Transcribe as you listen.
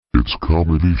It's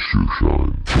Comedy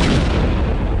Shoeshine.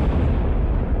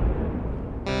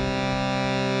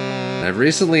 I've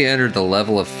recently entered the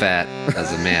level of fat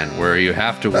as a man where you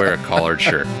have to wear a collared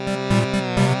shirt.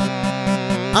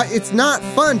 It's not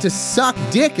fun to suck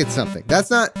dick at something.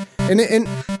 That's not... And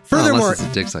furthermore... Unless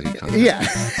it's a dick sucking contest.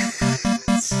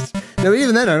 Yeah. No,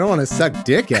 even then, I don't want to suck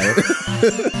dick at it.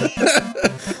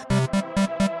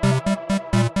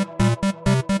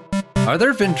 Are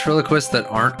there ventriloquists that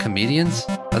aren't comedians?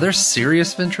 Are there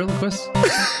serious ventriloquists?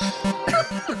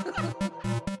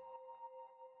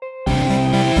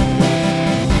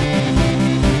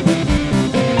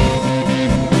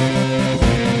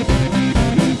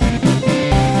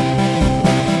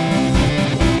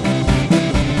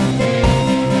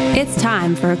 It's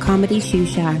time for a comedy shoe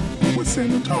shine. With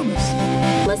Sam and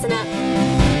Thomas. Listen up.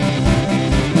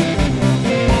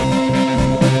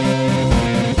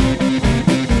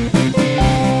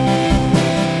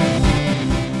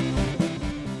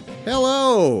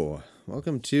 Hello.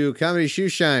 Welcome to Comedy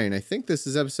Shoeshine. I think this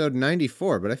is episode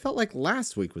 94, but I felt like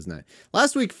last week was 9.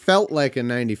 Last week felt like a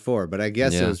 94, but I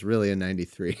guess it was really a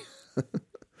 93.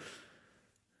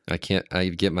 I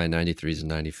get my 93s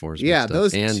and 94s. Yeah, mixed up.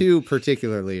 those And two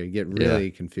particularly get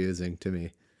really confusing to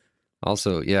me.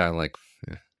 Also, when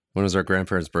was our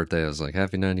grandparents' birthday? I was like,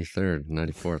 happy 93rd,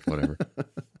 94th, whatever.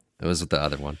 It was with the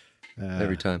other one.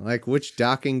 Every time. Like which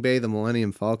docking bay the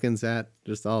Millennium Falcon's at?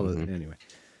 Just all the... Anyway.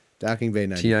 Docking bay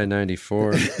 94. TI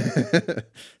 94.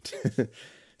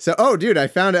 So, dude, I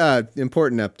found an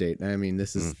important update. I mean,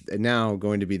 this is now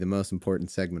going to be the most important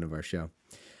segment of our show.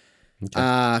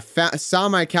 Okay. Saw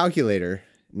my calculator.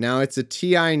 Now it's a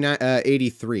TI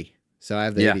 83. So I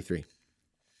have the 83.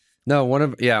 No, one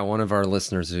of our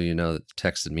listeners who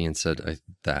texted me and said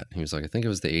that. He was like, I think it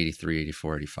was the 83,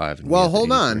 84, 85. And well,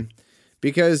 hold on.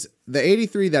 Because the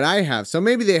 83 that I have, so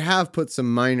maybe they have put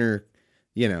some minor,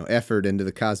 effort into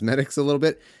the cosmetics a little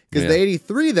bit. Because the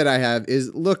 83 that I have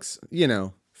looks,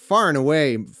 far and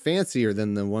away fancier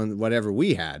than the one, whatever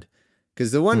we had.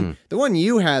 Because the one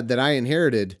you had that I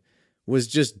inherited was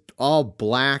just all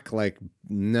black, like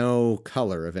no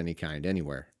color of any kind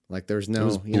anywhere. Like there's no... It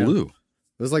was blue.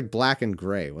 It was like black and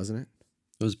gray, wasn't it?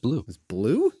 It was blue. It was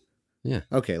blue? Yeah.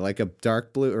 Okay, like a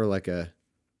dark blue or like a...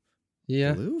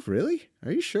 Yeah. Blue? Really?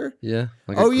 Are you sure? Yeah.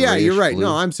 Like yeah, you're right. Blue.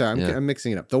 No, I'm sorry. I'm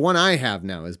mixing it up. The one I have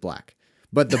now is black.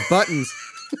 But the buttons...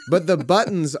 but the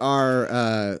buttons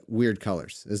are weird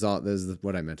colors, is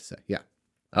what I meant to say. Yeah.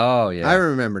 Oh, yeah. I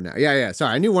remember now. Yeah.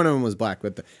 Sorry, I knew one of them was black,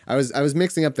 but I was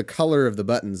mixing up the color of the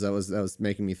buttons. That was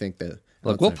making me think that.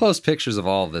 Look, we'll post pictures of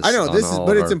all of this. I know this is,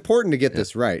 but it's important to get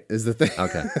this right. Is the thing?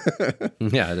 Okay.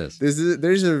 Yeah, it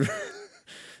is.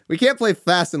 We can't play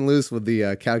fast and loose with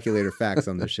the calculator facts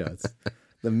on this show. It's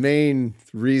the main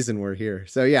reason we're here.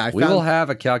 So yeah, we will have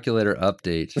a calculator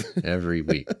update every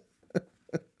week.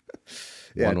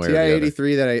 Yeah,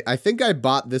 TI-83 that I think I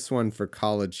bought this one for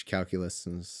college calculus,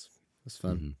 and it was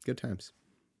fun. Mm-hmm. Good times.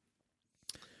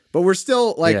 But we're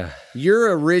still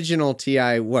your original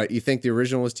TI, what? You think the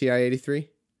original was TI-83?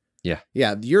 Yeah.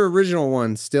 Yeah, your original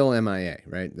one still MIA,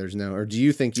 right? There's no, or do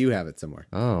you think you have it somewhere?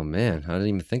 Oh man, I didn't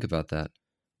even think about that.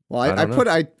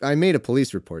 Well, I made a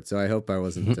police report, so I hope I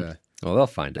wasn't well, they'll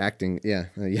find it. Acting, yeah.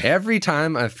 Every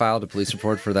time I filed a police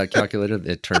report for that calculator,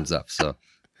 it turns up, so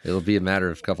it'll be a matter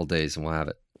of a couple days and we'll have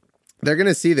it. They're going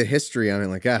to see the history on it.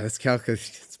 Like, this calculator,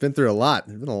 it's been through a lot.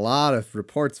 There's been a lot of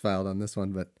reports filed on this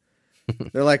one, but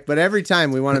they're like, but every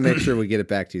time we want to make sure we get it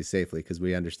back to you safely because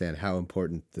we understand how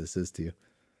important this is to you.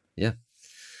 Yeah.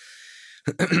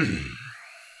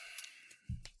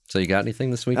 So you got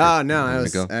anything this week? Oh, no,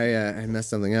 I messed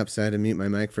something up, so I had to mute my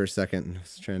mic for a second. I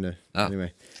was trying to,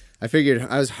 anyway. I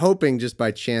was hoping just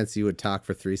by chance you would talk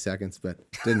for 3 seconds, but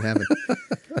it didn't happen.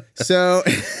 So,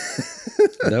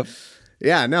 nope.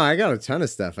 Yeah, no, I got a ton of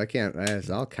stuff. I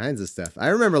have all kinds of stuff. I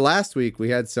remember last week we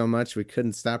had so much we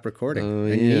couldn't stop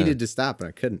recording. I needed to stop, and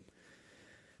I couldn't.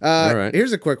 All right.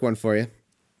 Here's a quick one for you.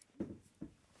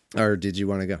 Or did you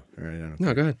want to go? All right, I don't know.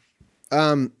 No, go ahead.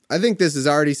 I think this is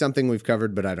already something we've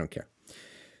covered, but I don't care.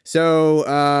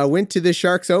 So, went to the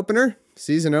Sharks opener,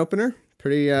 season opener.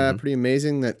 Pretty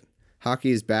amazing that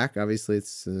hockey is back. Obviously,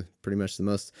 it's pretty much the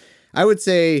most, I would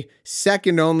say,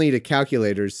 second only to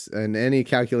calculators and any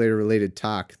calculator-related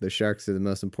talk. The Sharks are the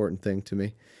most important thing to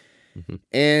me. Mm-hmm.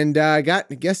 And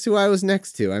guess who I was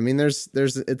next to? I mean, there's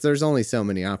only so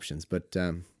many options, but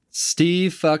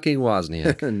Steve fucking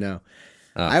Wozniak. No.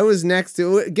 I was next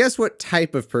to, guess what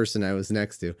type of person I was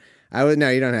next to? No,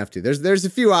 you don't have to. There's a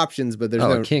few options, but there's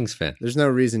no Kings fan. There's no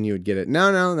reason you would get it.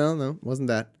 No, wasn't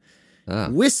that.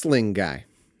 Whistling Guy.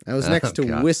 I was next to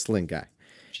God. Whistling Guy.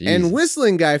 Jeez. And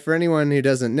Whistling Guy, for anyone who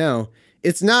doesn't know,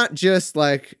 it's not just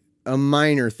like a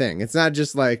minor thing. It's not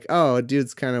just like, oh, a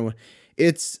dude's kind of,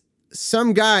 it's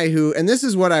some guy who, and this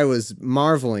is what I was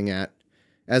marveling at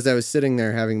as I was sitting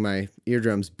there having my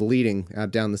eardrums bleeding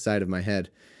out down the side of my head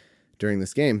during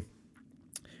this game.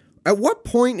 At what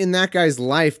point in that guy's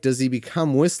life does he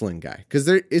become whistling guy? Because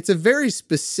it's a very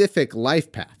specific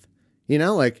life path, you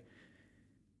know, like,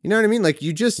 you know what I mean? Like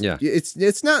you just,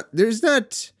 it's not, there's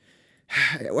not,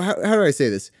 how do I say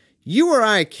this? You or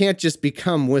I can't just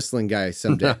become whistling guy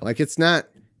someday. Like it's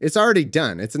already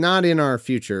done. It's not in our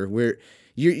future.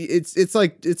 It's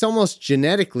like, it's almost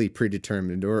genetically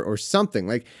predetermined or something.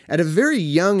 Like at a very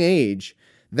young age,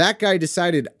 that guy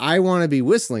decided, I want to be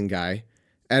whistling guy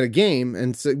at a game.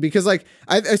 And so, because like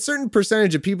a certain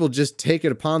percentage of people just take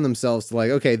it upon themselves to like,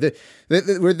 okay, they're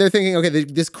thinking, okay,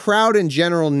 this crowd in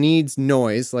general needs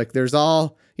noise. Like there's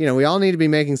all, you know, we all need to be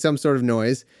making some sort of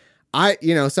noise.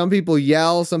 Some people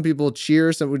yell, some people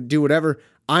cheer, some would do whatever.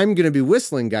 I'm going to be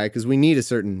whistling guy because we need a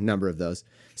certain number of those.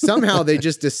 Somehow they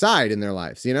just decide in their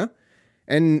lives, you know?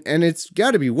 And it's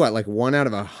got to be what, like 1 out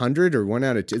of 100 or 1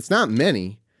 out of 2. It's not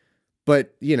many,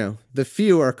 but you know, the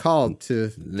few are called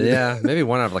to. Yeah, maybe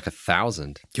 1 out of like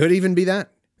 1,000. Could even be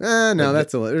that. No,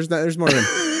 that's a lot. There's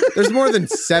more than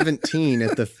 17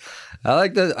 at the. I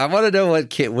like that. I want to know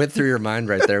what went through your mind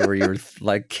right there, where you were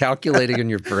like calculating in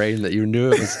your brain that you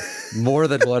knew it was more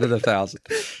than 1 in 1,000.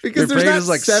 Because there's not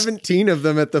like 17 of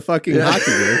them at the fucking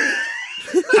hockey game.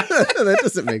 That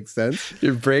doesn't make sense.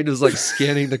 Your brain was like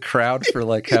scanning the crowd for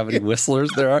like how many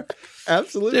whistlers there are.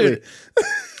 Absolutely.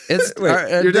 Dude,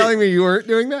 you're telling me you weren't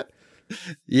doing that?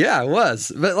 Yeah, I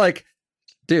was. But like,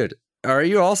 dude, are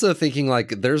you also thinking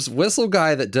like there's whistle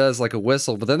guy that does like a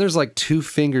whistle, but then there's like 2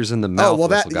 fingers in the mouth? Oh, well,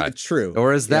 whistle guy. True.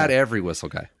 Or is that every whistle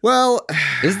guy? Well,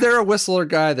 is there a whistler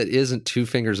guy that isn't 2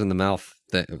 fingers in the mouth?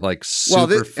 That like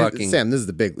super fucking Sam, this is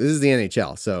the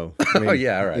NHL, so I mean, oh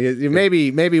yeah, all right.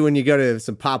 Maybe when you go to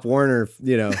some Pop Warner,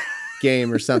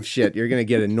 game or some shit, you're gonna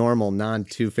get a normal non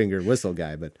 2-finger whistle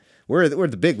guy. But we're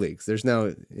the big leagues. There's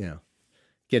no,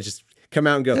 can't just come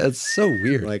out and go. That's so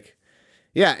weird. Like,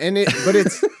 yeah, and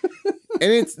it's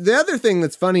the other thing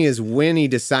that's funny is when he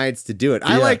decides to do it.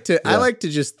 I like to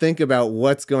just think about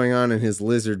what's going on in his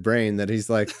lizard brain that he's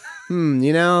like,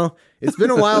 it's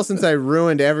been a while since I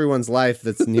ruined everyone's life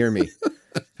that's near me.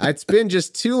 It's been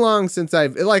just too long since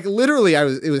I've like literally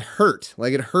it was hurt.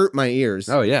 Like it hurt my ears.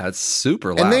 Oh yeah, it's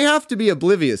super loud. And they have to be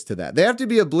oblivious to that. They have to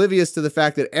be oblivious to the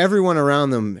fact that everyone around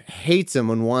them hates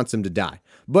him and wants him to die.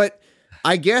 But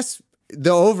I guess the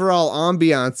overall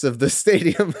ambiance of the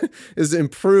stadium is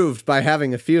improved by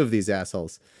having a few of these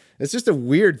assholes. It's just a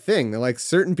weird thing that like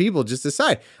certain people just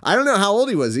decide. I don't know how old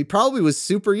he was. He probably was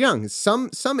super young.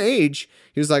 Some age.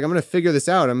 He was like, I'm going to figure this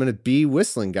out. I'm going to be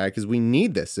whistling guy because we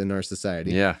need this in our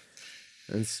society. Yeah.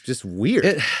 And it's just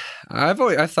weird. I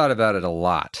thought about it a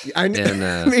lot.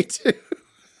 Me too.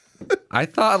 I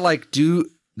thought like,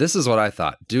 this is what I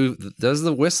thought. Does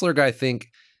the whistler guy think,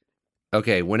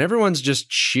 okay, when everyone's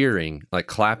just cheering, like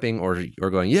clapping or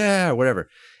going, yeah, whatever,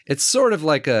 it's sort of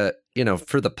like a,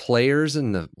 for the players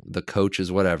and the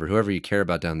coaches, whatever, whoever you care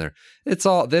about down there,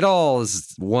 that all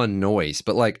is one noise.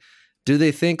 But like, do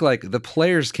they think like the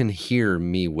players can hear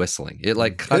me whistling? It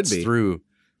like cuts through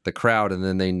the crowd and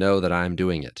then they know that I'm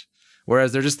doing it.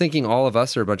 Whereas they're just thinking all of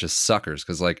us are a bunch of suckers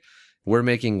because like we're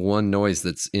making one noise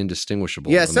that's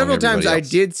indistinguishable. Yeah, several times I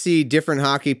did see different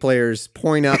hockey players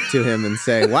point up to him and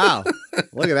say, wow,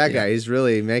 look at that guy. He's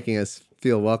really making us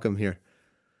feel welcome here.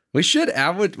 We should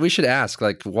ask,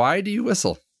 like, why do you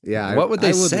whistle? Yeah. What would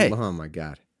they say? Oh my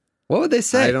God. What would they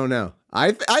say? I don't know.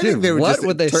 I think they would what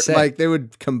would they say? Like they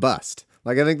would combust.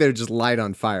 Like I think they would just light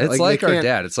on fire. It's like our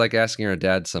dad. It's like asking our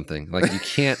dad something. Like you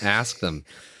can't ask them.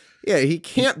 Yeah, he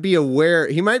can't be aware.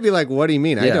 He might be like, what do you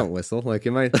mean? Yeah. I don't whistle. Like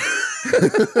it might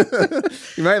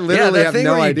you might literally have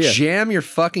no idea. You jam your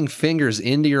fucking fingers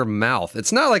into your mouth.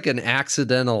 It's not like an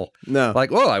accidental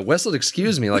like, oh, I whistled,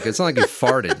 excuse me. Like it's not like you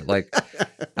farted. Like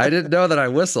I didn't know that I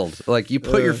whistled. Like you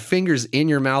put your fingers in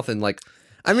your mouth and like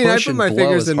I mean, I put my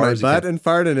fingers in my butt and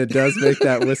fart, and it does make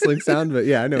that whistling sound. But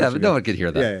yeah, I know. Yeah, but no one could hear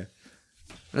that. Yeah.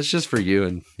 That's just for you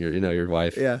and your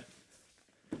wife. Yeah,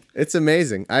 it's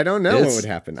amazing. I don't know what would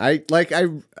happen.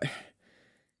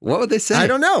 What would they say? I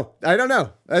don't know.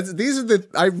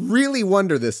 I really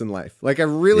wonder this in life. Like I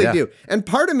really do. And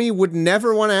part of me would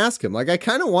never want to ask him. Like I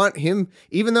kind of want him,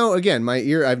 even though again, I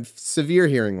have severe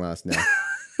hearing loss now.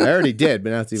 I already did,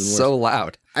 but now it's even worse. So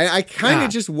loud. I kind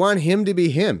of just want him to be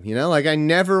him, Like I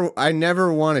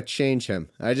never want to change him.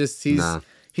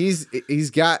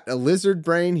 He's got a lizard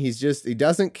brain. He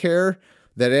doesn't care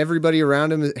that everybody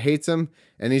around him hates him,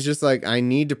 and he's just like, I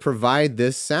need to provide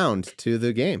this sound to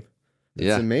the game.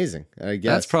 It's amazing, I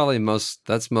guess.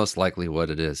 That's most likely what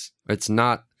it is. It's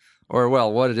not, or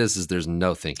well, what it is there's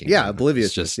no thinking. Yeah,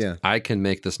 oblivious. It's just, I can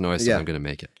make this noise, so I'm going to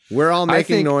make it. We're all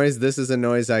making noise. This is a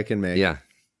noise I can make. Yeah.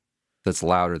 That's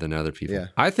louder than other people. Yeah.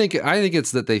 I think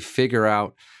it's that they figure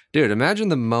out, dude, imagine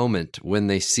the moment when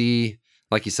they see,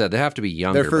 like you said, they have to be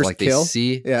younger. Their first kill? They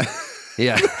see. Yeah.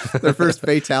 Yeah. Their first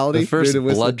fatality. The first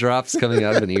blood drops coming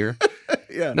out of an ear.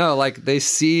 Yeah. No, like they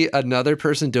see another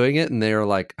person doing it and they're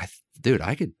like, dude,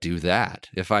 I could do that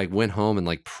if I went home and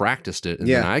like practiced it and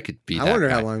then I could be that I wonder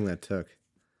guy. how long that took.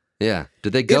 Yeah.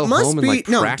 Did they go home and like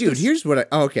practice? No, dude, here's what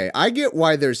I get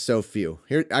why there's so few.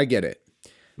 I get it.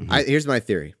 Mm-hmm. Here's my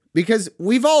theory. Because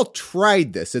we've all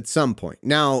tried this at some point.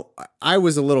 Now, I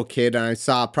was a little kid and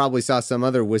I probably saw some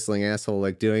other whistling asshole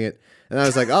like doing it. And I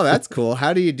was like, oh, that's cool.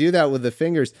 How do you do that with the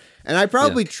fingers? And I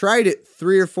probably tried it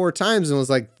 3 or 4 times and was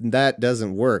like, that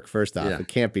doesn't work. First off, it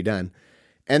can't be done.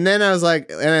 And then I was like,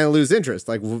 and I lose interest.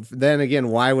 Like, then again,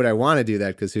 why would I want to do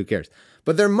that? Because who cares?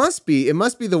 But it must be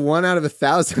the 1 out of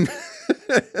 1,000,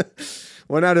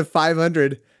 1 out of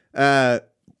 500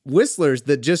 whistlers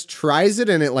that just tries it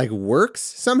and it like works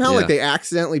somehow. Like they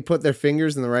accidentally put their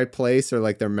fingers in the right place or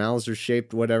like their mouths are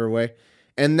shaped whatever way.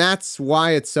 And that's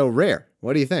why it's so rare.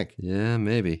 What do you think? Yeah,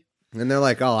 maybe. And they're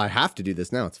like, oh, I have to do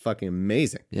this now. It's fucking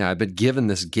amazing. Yeah, I've been given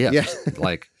this gift. Yeah.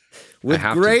 Like, with I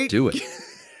have great to do it.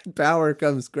 Power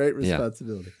comes great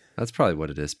responsibility. Yeah. That's probably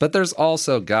what it is. But there's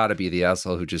also got to be the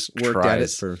asshole who just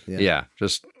tries for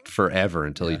just forever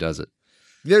until he does it.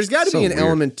 There's got to be an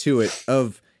element to it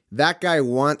of that guy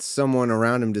wants someone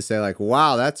around him to say like,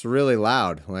 wow, that's really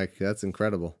loud. Like, that's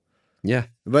incredible. Yeah.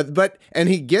 But and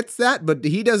he gets that, but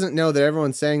he doesn't know that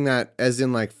everyone's saying that as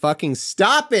in like, fucking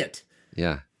stop it.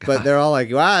 Yeah. God. But they're all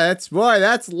like, wow,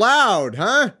 that's loud,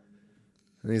 huh?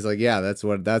 And he's like, yeah, that's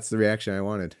the reaction I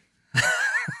wanted.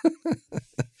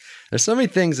 There's so many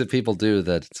things that people do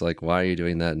that it's like, why are you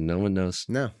doing that? And no one knows.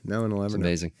 No one will ever know. It's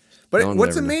amazing. But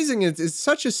what's amazing is it's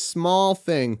such a small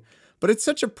thing, but it's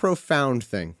such a profound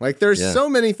thing. Like there's so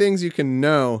many things you can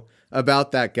know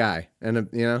about that guy and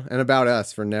about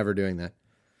us for never doing that.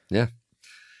 Yeah.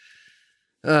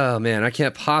 Oh man, I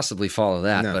can't possibly follow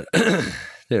that. No. But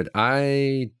dude,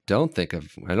 I don't think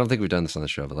we've done this on the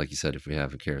show, but like you said, if we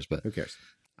have, who cares? But who cares?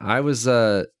 I was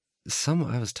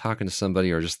talking to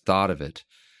somebody or just thought of it.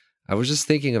 I was just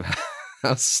thinking of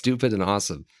how stupid and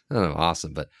awesome. I don't know,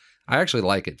 awesome, but I actually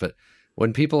like it. But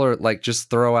when people are like, just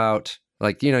throw out,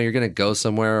 like, you're going to go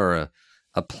somewhere or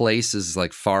a place is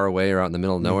like far away or out in the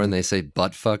middle of nowhere and they say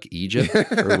butt fuck Egypt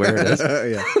or where it is.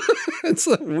 Yeah. It's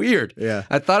like weird. Yeah.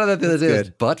 I thought of that the other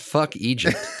day. Butt fuck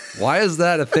Egypt. Why is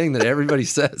that a thing that everybody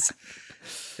says?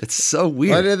 It's so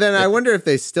weird. But then I wonder if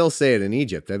they still say it in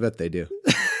Egypt. I bet they do.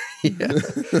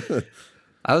 Yeah.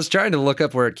 I was trying to look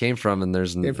up where it came from, and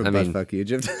Buttfuck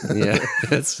Egypt. Yeah,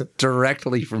 it's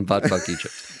directly from Buttfuck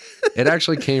Egypt. It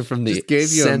actually came from the just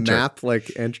gave you center. A map, like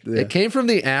It came from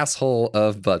the asshole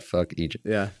of Buttfuck Egypt.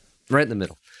 Yeah, right in the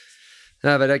middle.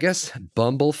 But I guess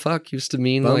bumblefuck used to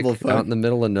mean like out in the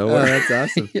middle of nowhere. Oh, that's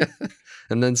awesome. Yeah,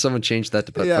 and then someone changed that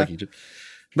to Buttfuck Egypt.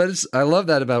 But I love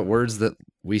that about words that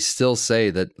we still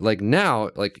say that like now,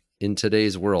 like. In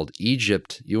today's world,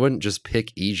 Egypt, you wouldn't just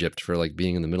pick Egypt for like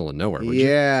being in the middle of nowhere, would you?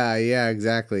 Yeah,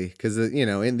 exactly. Because,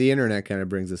 in the internet kind of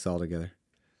brings us all together.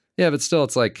 Yeah, but still,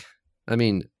 it's like, I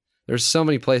mean, there's so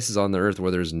many places on the earth where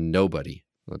there's nobody.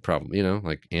 Problem,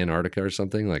 like Antarctica or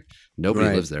something, like nobody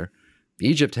lives there.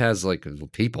 Egypt has like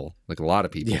people, like a lot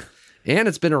of people. Yeah. And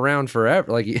it's been around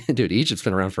forever. Like, dude, Egypt's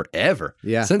been around forever.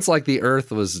 Yeah. Since like the earth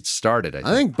was started, I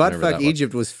think Buttfuck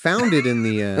Egypt was founded in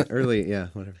the early,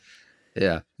 whatever.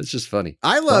 Yeah, it's just funny.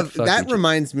 I love that. Egypt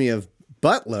reminds me of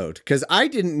buttload because I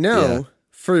didn't know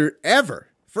forever.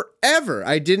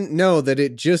 I didn't know that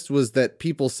it just was that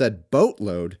people said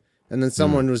boatload and then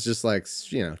someone was just like,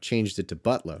 changed it to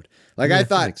buttload. Like I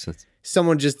thought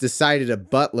someone just decided a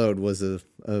buttload was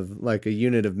like a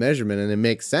unit of measurement and it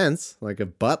makes sense. Like a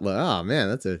buttload. Oh man,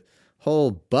 that's a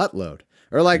whole buttload.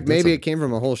 Or like maybe it came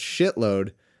from a whole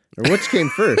shitload. Or which came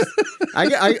first?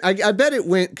 I bet it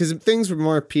went because things were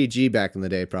more PG back in the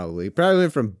day. Probably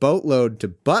went from boatload to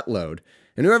buttload,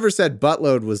 and whoever said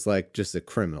buttload was like just a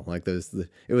criminal. Like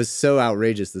it was so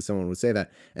outrageous that someone would say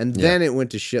that, and then it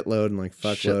went to shitload and like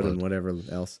fuckload and whatever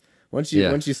else. Once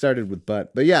you started with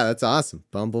butt, but yeah, that's awesome.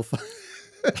 Bumblefuck.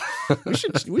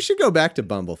 we should go back to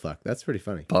bumblefuck. That's pretty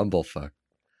funny. Bumblefuck.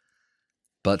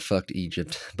 Buttfuck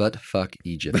Egypt. Buttfuck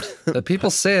Egypt. But people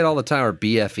say it all the time, or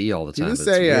BFE all the time. You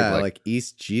say like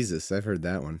East Jesus. I've heard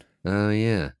that one. Oh,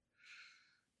 yeah.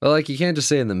 Well, like you can't just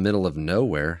say in the middle of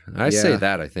nowhere. I say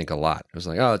that, I think, a lot. I was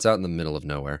like, oh, it's out in the middle of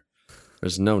nowhere.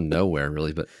 There's no nowhere,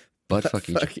 really. But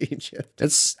Buttfuck Egypt.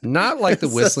 It's not like the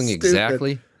whistling so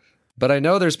exactly, but I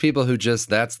know there's people who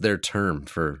that's their term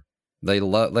for, they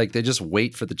just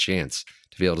wait for the chance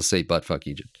to be able to say buttfuck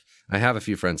Egypt. I have a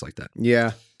few friends like that.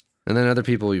 Yeah. And then other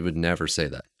people, you would never say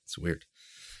that. It's weird.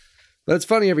 But it's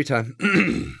funny every time.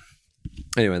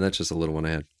 Anyway, that's just a little one I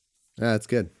had. Yeah, it's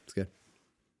good. It's good.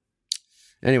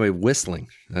 Anyway, whistling.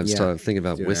 I was thinking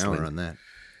about whistling. An hour on that.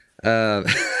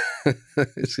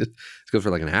 Let's go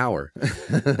for like an hour.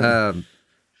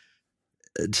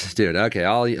 Dude, okay,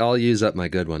 I'll use up my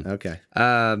good one. Okay.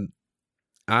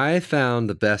 I found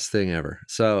the best thing ever.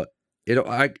 So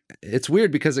it's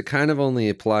weird because it kind of only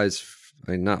applies,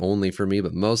 not only for me,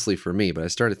 but mostly for me. But I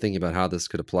started thinking about how this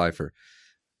could apply for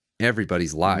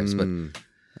everybody's lives. But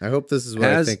I hope this is what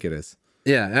I think it is.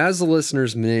 Yeah, as the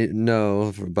listeners may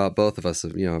know about both of us,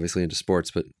 obviously into sports,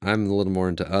 but I'm a little more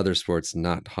into other sports,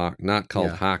 not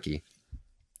called hockey.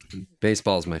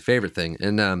 Baseball is my favorite thing,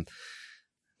 and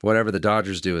whatever the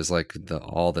Dodgers do is like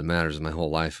all that matters in my whole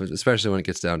life, especially when it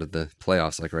gets down to the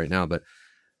playoffs, like right now. But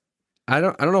I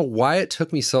don't know why it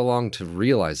took me so long to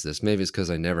realize this. Maybe it's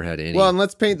because I never had any. Well, and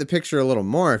let's paint the picture a little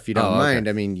more, if you don't mind.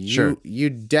 I mean, you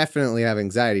definitely have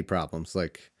anxiety problems,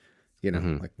 like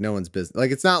like no one's business.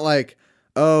 Like it's not like,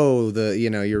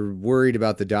 you're worried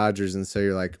about the Dodgers, and so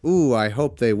you're like, ooh, I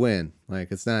hope they win.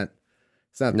 Like it's not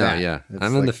that. No, yeah.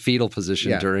 I'm in the fetal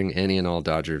position during any and all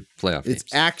Dodger playoff games.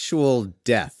 It's actual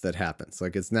death that happens.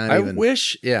 Like it's not even.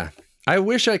 I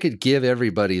wish I could give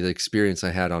everybody the experience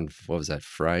I had on, what was that,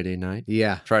 Friday night?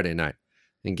 Yeah. Friday night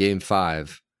in Game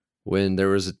 5, when there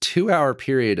was a 2-hour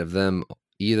period of them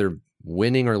either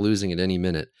winning or losing at any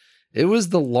minute. It was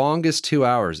the longest 2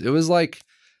 hours. It was like,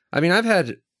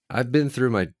 I've been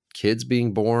through my kids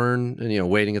being born and,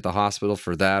 waiting at the hospital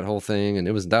for that whole thing. And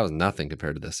that was nothing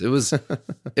compared to this.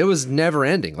 It was never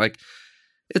ending. Like,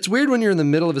 it's weird when you're in the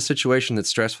middle of a situation that's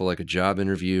stressful, like a job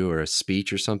interview or a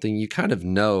speech or something. You kind of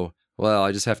know, well,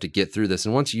 I just have to get through this.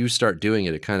 And once you start doing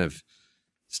it, it kind of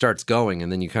starts going,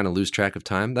 and then you kind of lose track of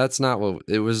time. That's not what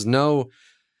it was.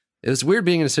 It was weird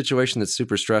being in a situation that's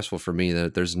super stressful for me,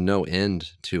 that there's no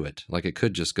end to it. Like it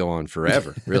could just go on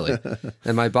forever, really.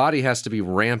 And my body has to be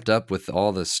ramped up with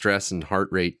all the stress and heart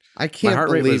rate. I can't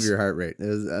believe your heart rate.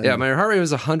 My heart rate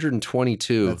was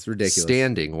 122. That's ridiculous.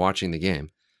 Standing, watching the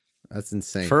game. That's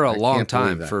insane. For a long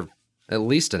time, for at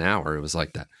least an hour, it was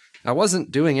like that. I wasn't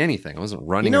doing anything. I wasn't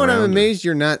running around. I'm amazed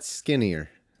you're not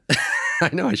skinnier. I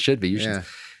know I should be. You should.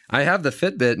 I have the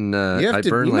Fitbit, and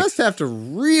you must have to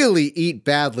really eat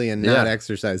badly and not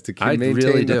exercise to maintain. I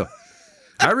really do.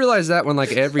 I realize that when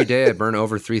every day I burn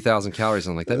over 3,000 calories.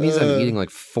 I'm like, that means I'm eating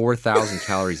 4,000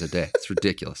 calories a day. It's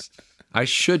ridiculous. I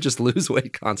should just lose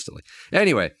weight constantly.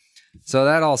 Anyway, so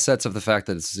that all sets up the fact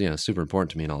that it's super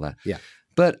important to me and all that. Yeah.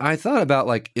 But I thought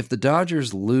about if the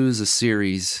Dodgers lose a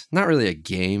series, not really a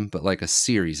game, but a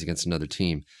series against another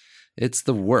team, it's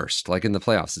the worst. In the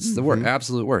playoffs, it's the worst,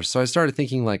 absolute worst. So I started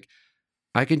thinking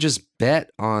I could just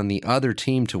bet on the other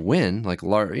team to win,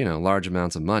 large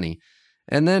amounts of money.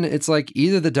 And then it's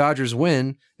either the Dodgers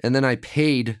win and then I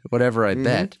paid whatever I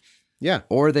bet. Yeah.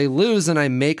 Or they lose and I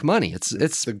make money. It's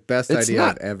the best idea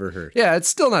I've ever heard. Yeah, it's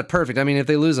still not perfect. I mean, if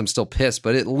they lose, I'm still pissed,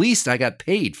 but at least I got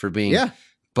paid for being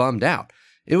bummed out.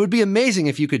 It would be amazing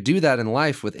if you could do that in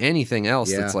life with anything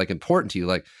else that's important to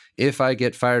you. If I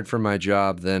get fired from my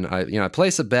job, then I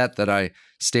place a bet that I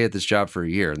stay at this job for a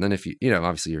year. And then if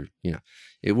obviously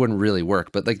it wouldn't really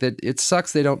work, but it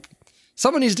sucks.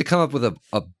 Someone needs to come up with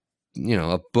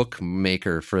a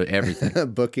bookmaker for everything,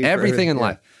 everything in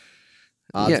life.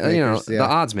 Odds makers, the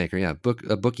odds maker. Yeah.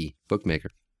 Bookmaker.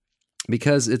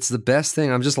 Because it's the best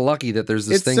thing. I'm just lucky that there's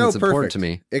this thing that's important to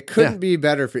me. It couldn't be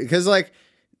better for you. Because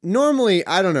normally,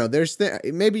 I don't know. There's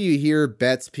maybe you hear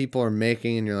bets people are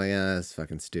making, and you're like, that's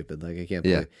fucking stupid. I can't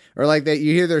believe. Or that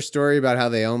you hear their story about how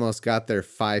they almost got their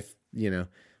 5.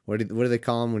 What do they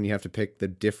call them when you have to pick the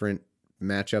different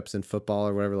matchups in football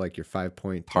or whatever? Your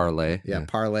 5-point parlay. Yeah,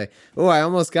 parlay. Oh, I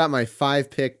almost got my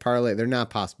 5-pick parlay. They're not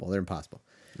possible. They're impossible.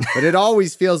 But it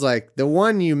always feels like the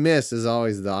one you miss is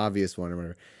always the obvious one or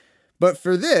whatever. But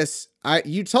for this,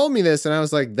 you told me this, and I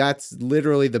was like, that's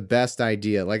literally the best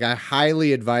idea. I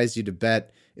highly advise you to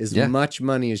bet as much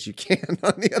money as you can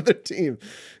on the other team.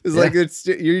 It's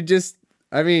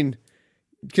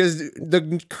because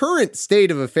the current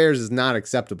state of affairs is not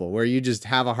acceptable, where you just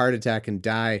have a heart attack and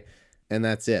die, and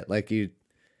that's it.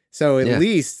 So at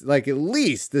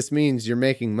least this means you're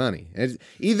making money.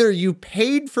 Either you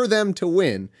paid for them to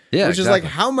win, which is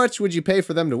how much would you pay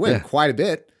for them to win? Quite a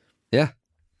bit. Yeah.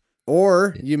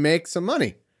 Or you make some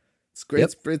money. It's great. Yep.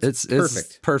 It's perfect.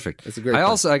 It's perfect. It's a great.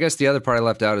 I guess the other part I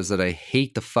left out is that I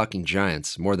hate the fucking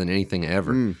Giants more than anything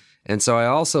ever. And so I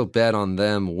also bet on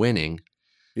them winning.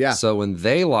 Yeah. So when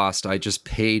they lost, I just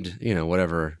paid,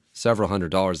 whatever, several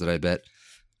 $100s that I bet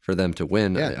for them to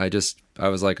win. Yeah. I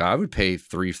was like, I would pay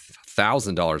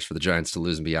 $3,000 for the Giants to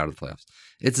lose and be out of the playoffs.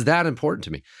 It's that important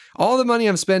to me. All the money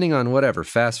I'm spending on whatever,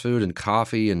 fast food and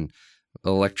coffee and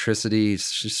electricity,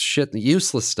 shit,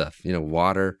 useless stuff,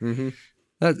 water.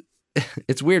 Mm-hmm.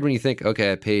 It's weird when you think,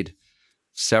 okay, I paid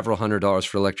several $100s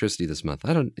for electricity this month.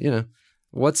 I don't,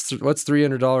 what's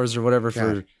 $300 or whatever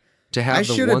to have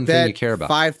the one thing you care about.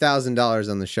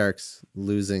 $5,000 on the Sharks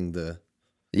losing the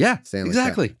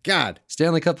Stanley Cup. God,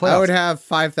 Stanley Cup playoffs. I would have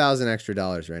 $5,000 extra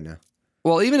right now.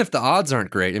 Well, even if the odds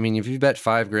aren't great, I mean, if you bet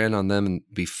 $5,000 on them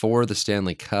before the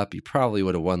Stanley Cup, you probably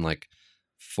would have won like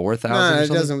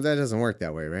 4,000. No, that doesn't work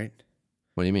that way, right?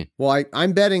 What do you mean? Well,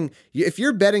 I'm betting. If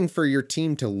you're betting for your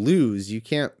team to lose, you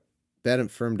can't bet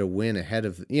for them to win ahead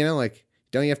of.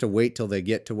 Don't you have to wait till they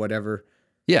get to whatever?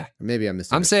 Yeah, maybe I'm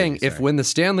missing. I'm saying when the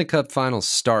Stanley Cup Finals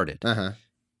started,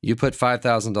 you put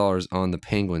 $5,000 on the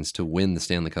Penguins to win the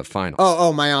Stanley Cup Finals.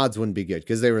 Oh, my odds wouldn't be good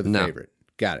because they were the favorite.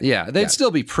 Got it. Yeah, they'd still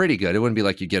be pretty good. It wouldn't be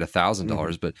like you get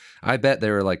 $1,000, but I bet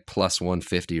they were like plus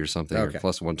 150 or something, or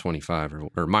plus 125,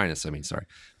 or minus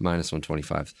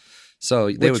 125.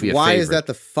 So they would be a why favorite. Is that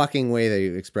the fucking way they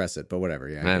express it? But whatever.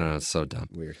 Yeah, I don't know. It's so dumb.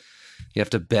 Weird. You have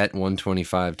to bet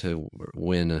 125 to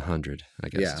win 100. I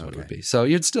guess is what it would be. So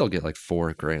you'd still get like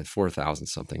 $4,000, 4,000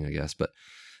 something, I guess. But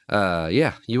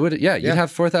you would. Yeah, you'd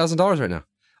have $4,000 right now,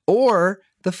 or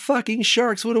the fucking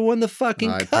Sharks would have won the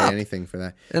fucking I'd cup. pay anything for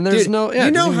that. And there's no. Yeah,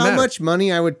 you know how much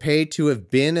money I would pay to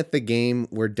have been at the game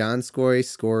where Donskoy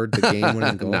scored the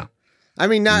game-winning goal? No. I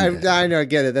mean, I know, I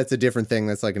get it. That's a different thing.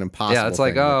 That's like an impossible. Yeah, it's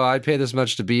like, I'd pay this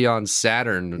much to be on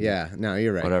Saturn. Yeah, no,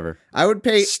 you're right. Whatever. I would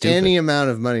pay any amount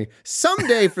of money.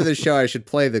 Someday for the show, I should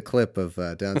play the clip of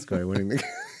Donskoy winning the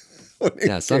game.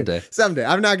 Yeah, someday. Someday.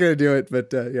 I'm not going to do it,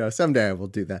 but someday I will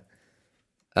do that.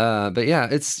 But yeah,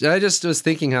 I just was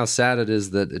thinking how sad it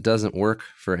is that it doesn't work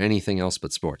for anything else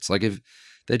but sports. Like if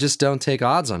they just don't take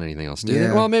odds on anything else, do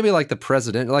they? Well, maybe like the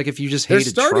president, like if you just hated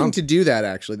Trump. They're starting to do that,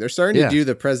 actually. They're starting to do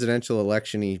the presidential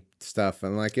election-y stuff.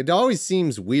 And like, it always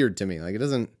seems weird to me. Like it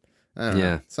doesn't, I don't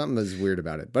know. Something is weird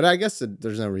about it. But I guess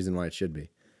there's no reason why it should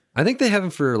be. I think they have them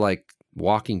for like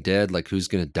Walking Dead, like who's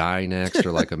going to die next,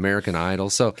 or like American Idol.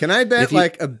 So can I bet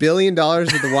like $1 billion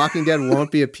that the Walking Dead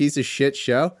won't be a piece of shit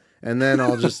show? And then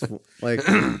I'll just like...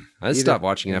 I stopped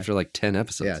watching after like 10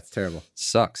 episodes. Yeah, it's terrible.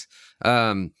 Sucks.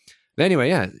 But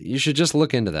anyway, you should just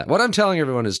look into that. What I'm telling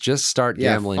everyone is just start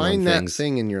gambling on things. Find that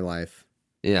thing in your life.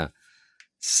 Yeah.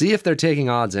 See if they're taking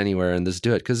odds anywhere and just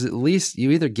do it. Because at least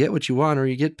you either get what you want or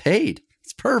you get paid.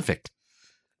 It's perfect.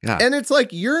 Yeah. And it's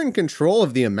like you're in control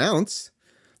of the amounts.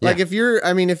 Like if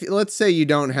let's say you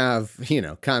don't have,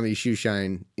 Comedy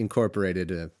Shoeshine Incorporated,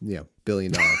 $1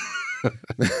 billion.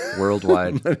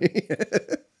 Worldwide. Comedy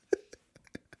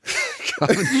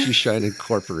Shoeshine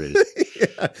Incorporated.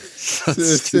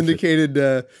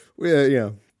 Syndicated,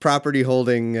 property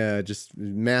holding, just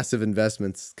massive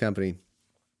investments company.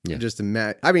 Yeah. Just the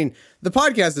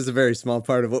podcast is a very small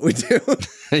part of what we do.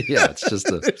 Yeah, it's just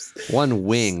one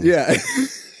wing. Yeah.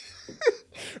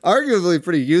 Arguably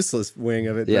pretty useless wing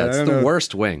of it. Yeah, it's the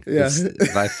worst wing. Yeah.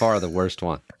 It's by far the worst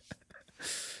one.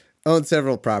 Own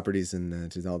several properties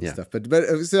and just all this stuff. But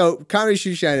so Comedy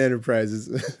Shoeshine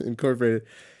Enterprises Incorporated.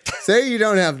 Say you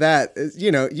don't have that,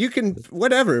 you can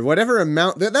whatever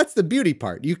amount. That's the beauty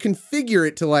part. You configure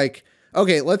it to like,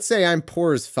 okay, let's say I'm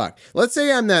poor as fuck. Let's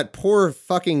say I'm that poor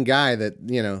fucking guy that,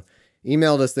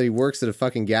 emailed us that he works at a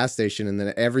fucking gas station and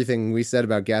then everything we said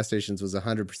about gas stations was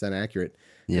 100% accurate.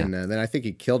 Yeah. And then I think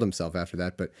he killed himself after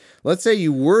that. But let's say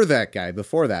you were that guy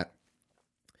before that.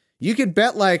 You could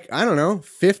bet like, I don't know,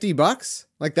 $50.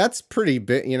 Like that's pretty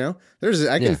big,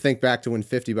 I can think back to when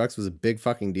 $50 was a big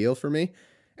fucking deal for me.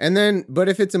 And then, but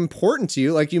if it's important to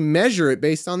you, like you measure it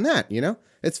based on that,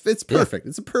 it's perfect. Yeah.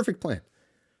 It's a perfect plan.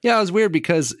 Yeah. It was weird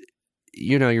because, as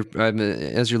you're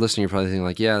listening, you're probably thinking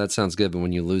like, yeah, that sounds good. But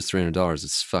when you lose $300, it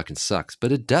fucking sucks.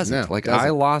 But it doesn't. No, I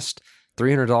lost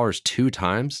 $300 2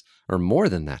 times or more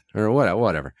than that or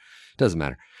whatever. Doesn't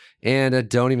matter. And I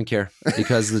don't even care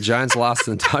because the Giants lost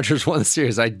and the Dodgers won the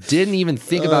series. I didn't even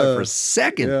think about it for a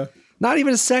second. Yeah. Not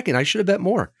even a second. I should have bet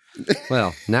more.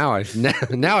 Well, now I shouldn't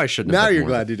have. Now bet you're more.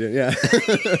 glad you did. Yeah.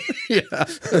 Yeah.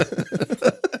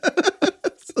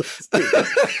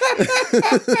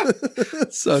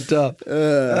 So dumb.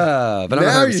 But I'm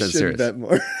now 100% you should serious. Bet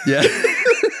more. Yeah.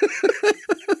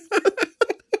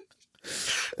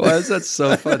 Why is that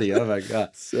so funny? Oh my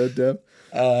god, so dumb.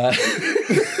 I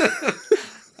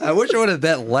wish I would have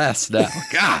bet less now.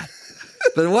 God,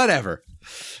 but whatever.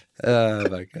 Oh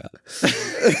my god.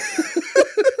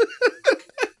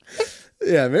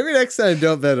 Yeah, maybe next time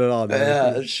don't bet at all.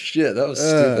 Yeah, shit, that was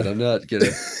stupid. I'm not going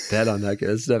to bet on that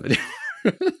kind of stuff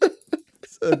anymore.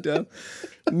 So dumb.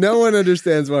 No one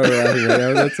understands why we're laughing right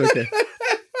now. That's okay.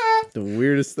 The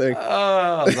weirdest thing.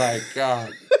 Oh, my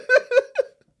God.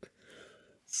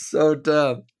 So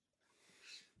dumb.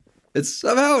 It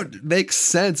somehow makes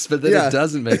sense, but then it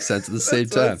doesn't make sense at the same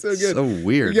time. So good. So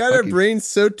weird. We got our brains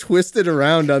so twisted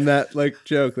around on that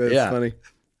joke. That's funny.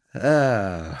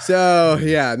 So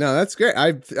yeah, no, that's great.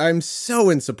 I'm so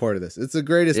in support of this. It's the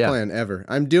greatest plan ever.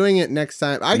 I'm doing it next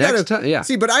time.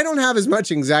 See, but I don't have as much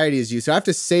anxiety as you, so I have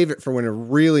to save it for when it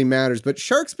really matters. But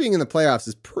Sharks being in the playoffs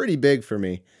is pretty big for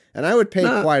me, and I would pay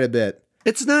quite a bit.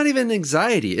 It's not even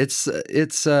anxiety. It's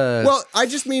well, I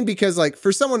just mean because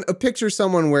for someone, picture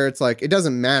someone where it's it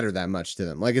doesn't matter that much to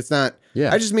them. It's not.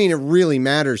 Yeah. I just mean it really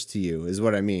matters to you is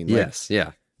what I mean. Yes.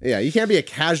 Yeah. Yeah. You can't be a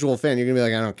casual fan. You're gonna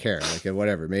be I don't care.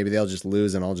 Whatever. Maybe they'll just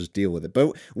lose and I'll just deal with it.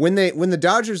 But when the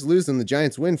Dodgers lose and the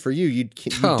Giants win for you, you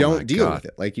don't deal with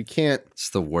it. You can't.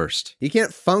 It's the worst. You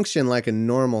can't function like a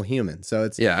normal human. So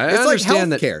it's I it's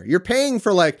understand like healthcare. You're paying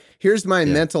for here's my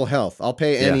mental health. I'll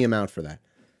pay any amount for that.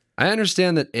 I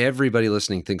understand that everybody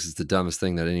listening thinks it's the dumbest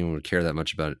thing that anyone would care that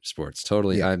much about sports.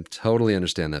 Totally. I totally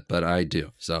understand that, but I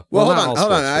do. So, hold on.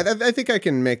 I think I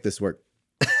can make this work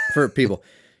for people.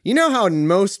 You know how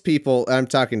most people, I'm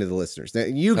talking to the listeners,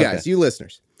 you guys, you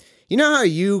listeners, you know how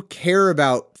you care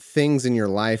about things in your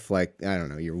life, I don't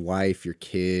know, your wife, your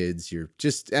kids, your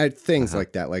just things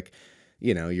like that,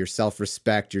 your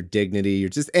self-respect, your dignity, your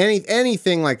just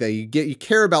anything like that. You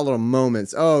care about little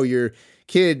moments. Oh, your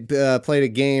kid played a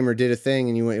game or did a thing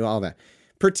and you went all that.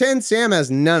 Pretend Sam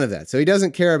has none of that. So he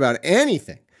doesn't care about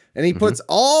anything. And he puts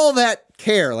all that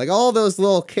care, all those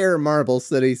little care marbles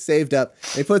that he saved up,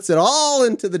 and he puts it all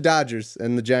into the Dodgers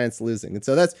and the Giants losing. And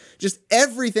so that's just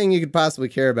everything you could possibly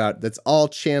care about. That's all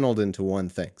channeled into one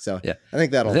thing. So I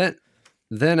think that'll.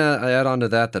 Then I add on to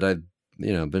that I've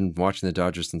been watching the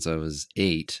Dodgers since I was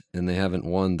 8, and they haven't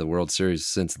won the World Series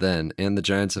since then. And the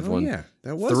Giants have won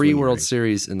 3 World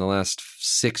Series in the last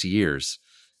 6 years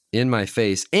in my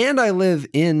face. And I live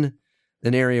in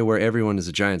an area where everyone is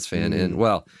a Giants fan. And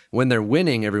when they're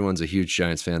winning, everyone's a huge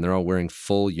Giants fan. They're all wearing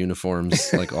full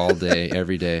uniforms all day,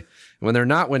 every day. When they're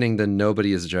not winning, then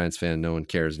nobody is a Giants fan. No one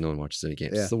cares. No one watches any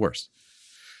games. Yeah. It's the worst.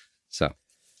 So.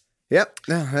 Yep.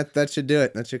 No, that should do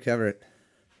it. That should cover it.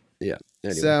 Yeah.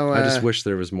 Anyway, so I just wish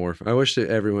there was more. I wish that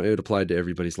it would apply to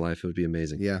everybody's life. It would be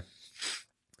amazing. Yeah.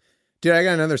 Dude, I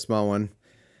got another small one.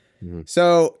 Mm-hmm.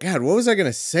 So, God, what was I going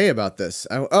to say about this?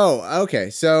 Okay.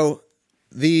 So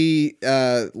the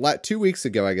 2 weeks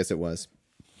ago, I guess it was,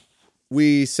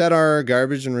 we set our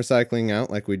garbage and recycling out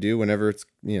like we do whenever it's,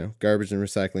 garbage and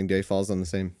recycling day falls on the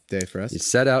same day for us. You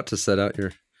set out to set out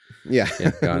your... Yeah.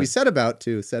 We set about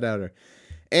to set out our...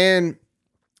 And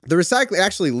the recycling...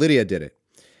 Actually, Lydia did it.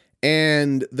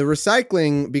 And the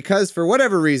recycling, because for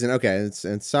whatever reason,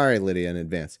 and sorry, Lydia, in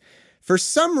advance. For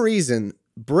some reason,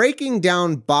 breaking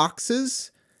down boxes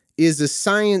is a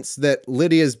science that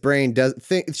Lydia's brain does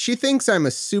think. She thinks I'm a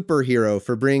superhero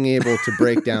for being able to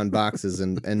break down boxes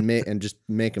and just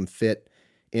make them fit.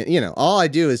 All I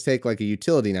do is take a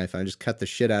utility knife and I just cut the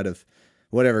shit out of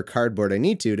whatever cardboard I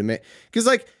need to make. Because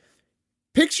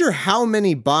picture how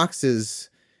many boxes.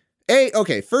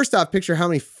 First off, picture how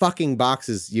many fucking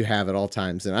boxes you have at all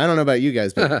times. And I don't know about you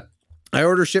guys, but I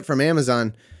order shit from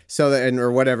Amazon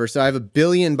or whatever. So I have 1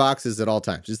 billion boxes at all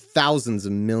times, just thousands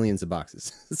of millions of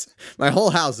boxes. My whole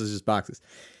house is just boxes.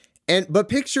 But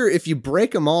picture if you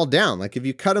break them all down, if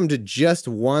you cut them to just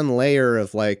one layer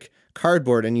of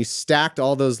cardboard and you stacked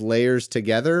all those layers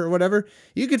together or whatever,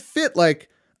 you could fit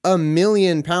 1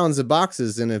 million pounds of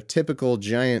boxes in a typical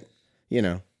giant,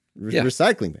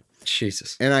 recycling bin.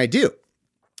 Jesus. And I do.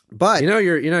 But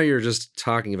you're just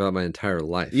talking about my entire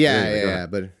life. Yeah,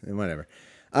 but whatever.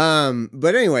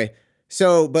 But anyway,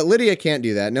 but Lydia can't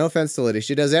do that. No offense to Lydia.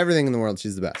 She does everything in the world.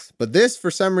 She's the best. But this, for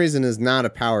some reason, is not a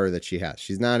power that she has.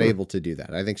 She's not able to do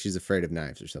that. I think she's afraid of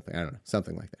knives or something. I don't know.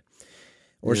 Something like that.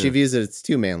 Or she views it's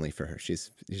too manly for her. She's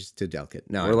too delicate.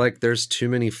 No. Or there's too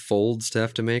many folds to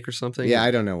have to make or something. Yeah, I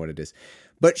don't know what it is.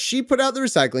 But she put out the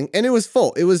recycling and it was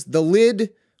full. The lid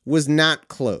was not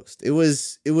closed. It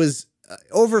was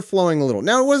overflowing a little.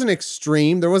 Now, it wasn't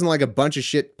extreme. There wasn't a bunch of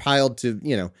shit piled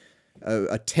to,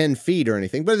 a 10 feet or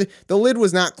anything, but the lid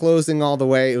was not closing all the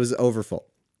way. It was overfull.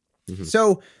 Mm-hmm.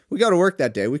 So we go to work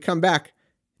that day. We come back.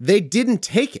 They didn't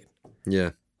take it.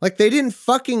 Yeah. They didn't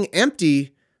fucking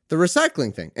empty the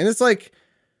recycling thing. And it's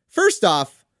first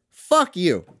off, fuck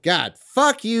you. God,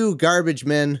 fuck you, garbage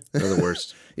men. They're the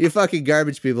worst. You fucking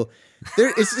garbage people.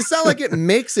 It's not it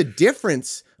makes a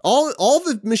difference. All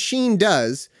the machine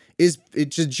does is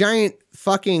it's a giant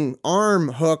fucking arm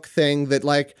hook thing that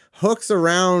like hooks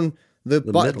around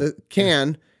the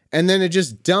can, and then it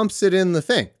just dumps it in the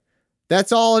thing.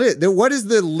 That's all it is. What does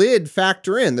the lid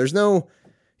factor in? There's no,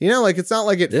 like it's not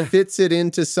like it fits it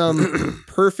into some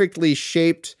perfectly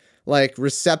shaped like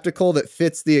receptacle that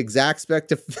fits the exact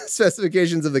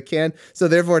specifications of the can. So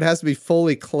therefore it has to be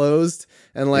fully closed.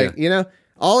 And like,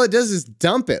 all it does is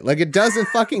dump it. Like it doesn't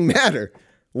fucking matter.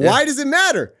 Why does it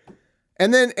matter?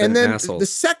 And then the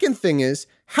second thing is,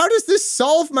 how does this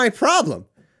solve my problem?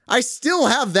 I still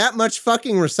have that much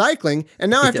fucking recycling,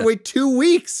 and now I have to wait 2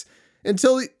 weeks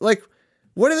until like,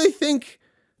 what do they think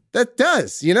that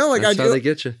does? Like that's how they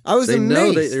get you. I was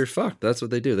amazed. Know they're fucked. That's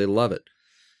what they do. They love it.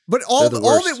 But all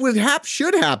that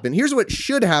should happen. Here's what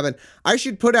should happen. I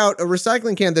should put out a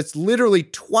recycling can that's literally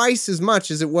twice as much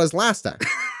as it was last time.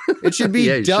 It should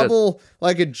be double,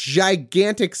 like a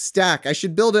gigantic stack. I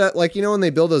should build like, when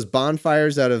they build those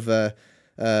bonfires out of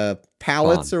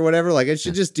pallets or whatever, like I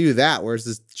should just do that, where it's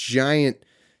this giant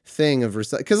thing of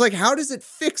recycling. Because like, how does it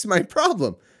fix my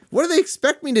problem? What do they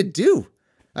expect me to do?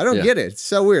 I don't get it. It's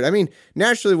so weird. I mean,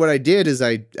 naturally what I did is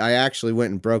I actually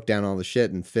went and broke down all the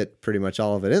shit and fit pretty much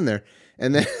all of it in there.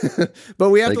 And then, but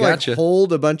we have to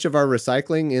hold a bunch of our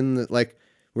recycling in the, like,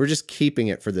 we're just keeping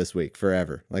it for this week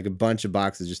forever. Like a bunch of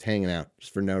boxes just hanging out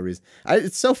just for no reason.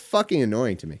 It's so fucking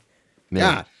annoying to me.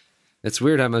 Man, God. It's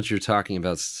weird how much you're talking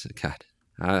about. God,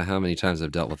 how many times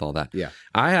I've dealt with all that. Yeah.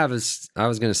 I was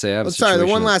going to say, sorry. The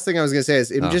one last thing I was going to say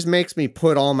is it just makes me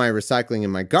put all my recycling in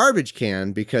my garbage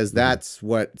can because that's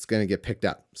what's going to get picked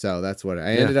up. So that's what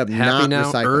I ended up not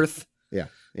recycling. Earth.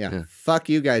 Yeah. Fuck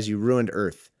you guys. You ruined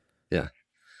Earth. Yeah.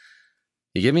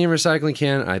 You give me a recycling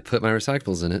can, I put my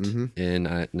recyclables in it,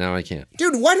 and now I can't.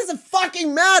 Dude, what does it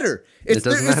fucking matter? It's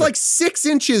like 6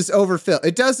 inches overfill.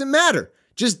 It doesn't matter.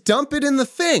 Just dump it in the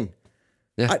thing.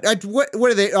 Yeah. What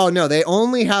are they? Oh, no, they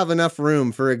only have enough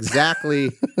room for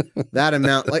exactly that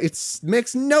amount. Like, it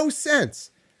makes no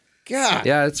sense. God.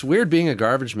 Yeah, it's weird being a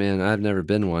garbage man. I've never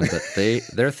been one, but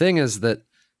their thing is that,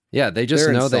 they just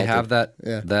know they have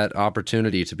that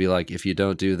opportunity to be like, if you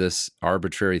don't do this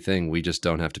arbitrary thing, we just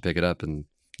don't have to pick it up. And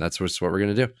that's what we're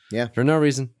going to do. Yeah. For no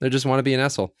reason. They just want to be an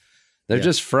asshole. They're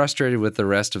just frustrated with the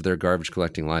rest of their garbage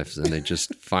collecting lives, and they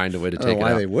just find a way to take it out.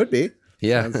 Why they would be.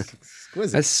 Yeah.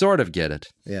 I sort of get it.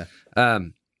 Yeah.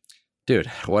 Dude,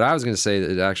 what I was going to say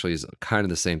that actually is kind of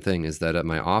the same thing is that at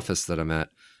my office that I'm at,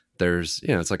 there's,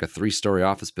 it's like a 3-story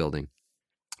office building.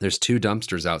 There's 2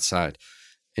 dumpsters outside.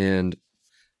 And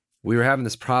we were having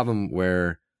this problem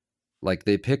where like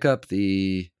they pick up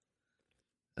the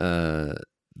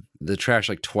trash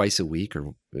like twice a week,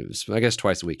 or I guess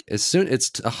twice a week. As soon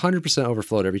it's 100%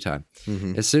 overflowed every time.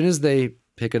 Mm-hmm. As soon as they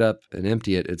pick it up and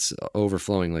empty it, it's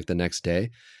overflowing like the next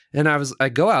day. And I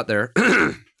go out there,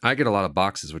 I get a lot of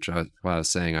boxes, which I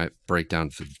was saying, I break down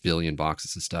a billion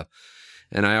boxes and stuff.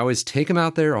 And I always take them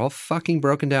out there all fucking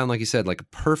broken down, like you said, like a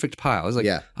perfect pile. It's like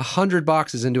 100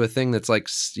 boxes into a thing that's like,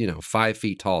 5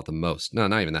 feet tall at the most. No,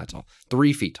 not even that tall.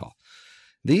 3 feet tall.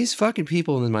 These fucking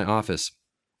people in my office,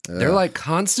 they're like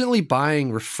constantly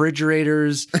buying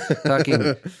refrigerators,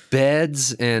 fucking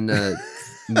beds and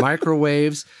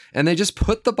microwaves. And they just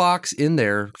put the box in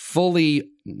there fully,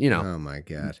 Oh my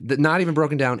God. Not even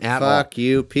broken down at all. Fuck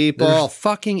you people. They're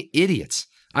fucking idiots.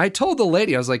 I told the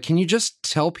lady, I was like, can you just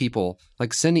tell people,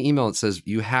 like send an email that says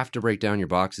you have to break down your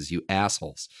boxes, you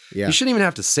assholes. Yeah. You shouldn't even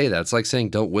have to say that. It's like saying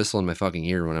don't whistle in my fucking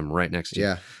ear when I'm right next to you.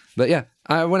 Yeah. But yeah,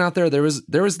 I went out there. There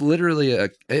was literally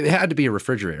it had to be a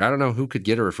refrigerator. I don't know who could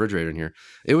get a refrigerator in here.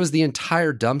 It was the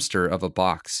entire dumpster of a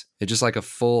box. It just like a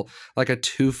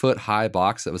 2-foot high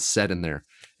box that was set in there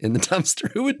in the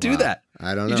dumpster. Who would do that?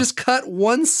 I don't know. You just cut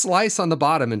one slice on the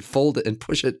bottom and fold it and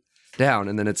push it down,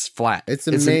 and then it's flat. It's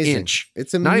amazing. An inch.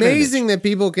 It's amazing that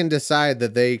people can decide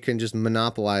that they can just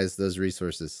monopolize those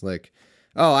resources. Like,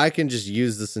 I can just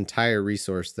use this entire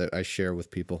resource that I share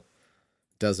with people.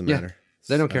 Doesn't matter.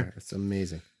 They don't care. It's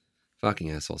amazing. Fucking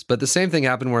assholes. But the same thing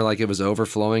happened where like it was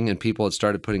overflowing and people had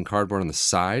started putting cardboard on the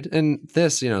side. And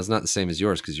this, is not the same as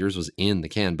yours because yours was in the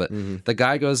can. But the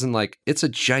guy goes and like, it's a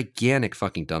gigantic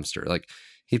fucking dumpster. Like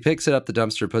he picks it up, the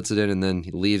dumpster, puts it in, and then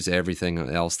he leaves everything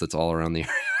else that's all around the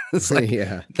area. It's like,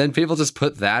 then people just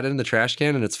put that in the trash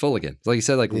can and it's full again. Like you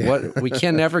said, like what, we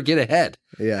can never get ahead.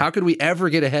 Yeah. How could we ever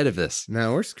get ahead of this?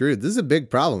 No, we're screwed. This is a big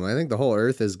problem. I think the whole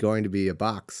earth is going to be a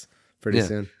box pretty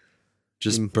soon.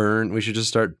 Just burn. We should just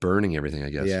start burning everything, I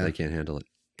guess. Yeah. They can't handle it.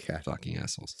 Okay. Fucking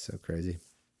assholes. So crazy.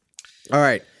 All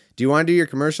right. Do you want to do your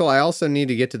commercial? I also need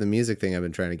to get to the music thing I've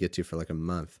been trying to get to for like a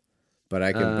month. But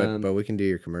I can but we can do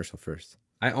your commercial first.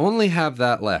 I only have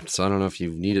that left, so I don't know if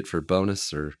you need it for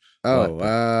bonus or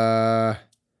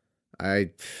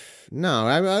No,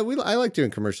 I like doing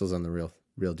commercials on the real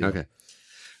deal. Okay.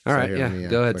 All right. Yeah.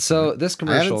 Go ahead. So this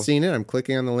commercial. I haven't seen it. I'm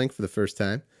clicking on the link for the first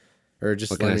time. Or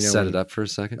just can I set it up for a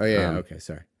second? Oh, yeah. Okay.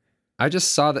 Sorry. I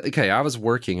just saw that. Okay. I was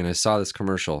working and I saw this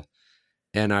commercial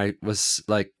and I was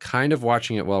like kind of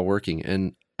watching it while working.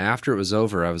 And after it was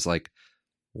over, I was like,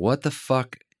 what the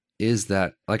fuck is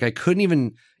that? Like, I couldn't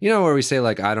even, where we say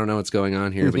like, I don't know what's going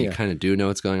on here, but you kind of do know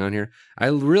what's going on here. I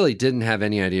really didn't have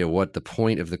any idea what the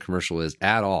point of the commercial is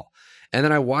at all. And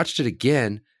then I watched it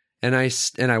again. And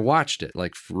I watched it,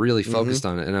 like really focused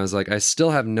on it. And I was like, I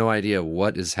still have no idea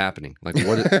what is happening. Like,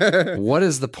 what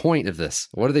is the point of this?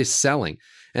 What are they selling?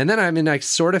 And then, I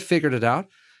sort of figured it out,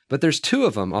 but there's two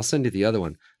of them. I'll send you the other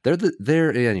one.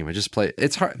 Anyway, just play it.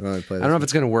 It's hard. I don't know if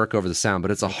it's going to work over the sound, but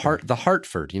it's the Hartford,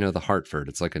 the Hartford.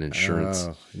 It's like an insurance.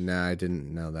 Oh, no, I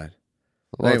didn't know that.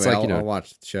 Well, anyway, it's like, I'll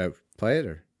watch. Should I play it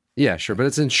or? Yeah, sure. But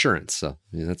it's insurance. So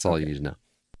that's all you need to know.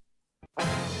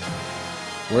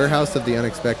 Warehouse of the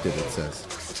Unexpected, it says.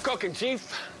 It's cooking,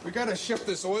 Chief. We gotta ship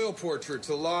this oil portrait to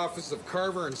the law office of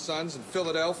Carver and Sons in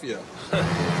Philadelphia.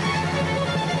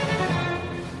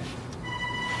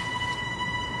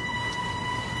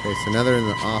 Okay, so now they're in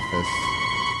the office.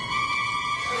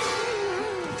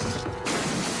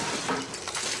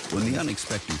 When the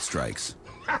unexpected strikes,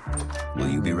 will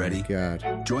you be ready?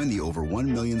 God. Join the over 1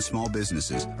 million small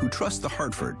businesses who trust the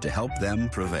Hartford to help them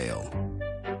prevail.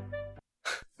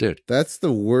 Dude, that's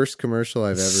the worst commercial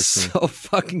I've ever seen. So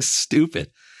fucking stupid.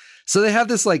 So they have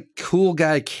this like cool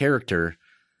guy character,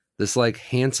 this like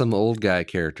handsome old guy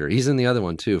character. He's in the other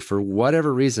one too. For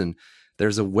whatever reason,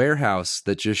 there's a warehouse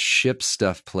that just ships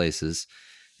stuff places,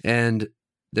 and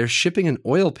they're shipping an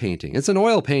oil painting. It's an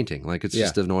oil painting, like it's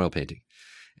just an oil painting.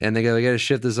 And they go, we got to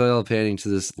ship this oil painting to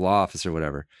this law office or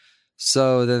whatever.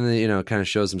 So then, it kind of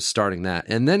shows them starting that.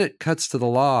 And then it cuts to the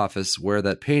law office where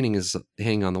that painting is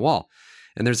hanging on the wall.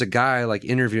 And there's a guy like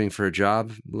interviewing for a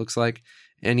job, looks like,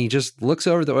 and he just looks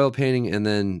over the oil painting and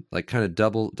then like kind of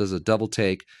does a double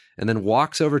take and then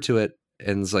walks over to it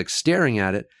and is like staring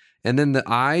at it. And then the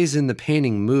eyes in the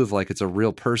painting move like it's a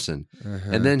real person.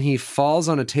 And then he falls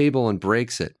on a table and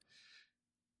breaks it.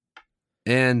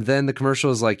 And then the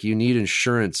commercial is like, you need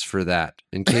insurance for that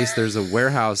in case there's a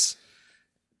warehouse.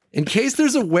 In case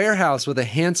there's a warehouse with a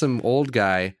handsome old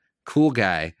guy, cool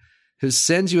guy, who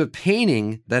sends you a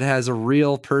painting that has a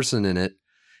real person in it,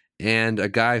 and a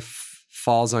guy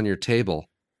falls on your table.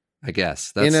 I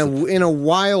guess that's in a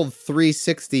wild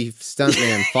 360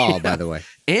 stuntman fall. By the way,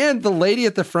 and the lady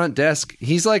at the front desk,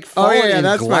 he's like falling in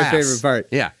that's glass. My favorite part.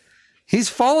 Yeah, he's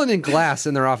fallen in glass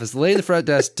in their office. The lady at the front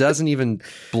desk doesn't even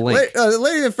blink. The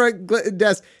lady at the front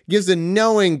desk gives a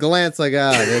knowing glance, like,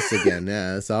 this again.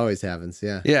 Yeah, this always happens.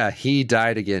 Yeah. Yeah, he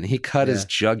died again. He cut his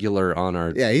jugular on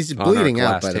our he's bleeding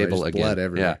out, by the way. Table There's again. blood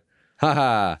everywhere. Yeah.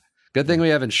 Haha. Good thing we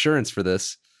have insurance for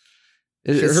this.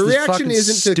 Her reaction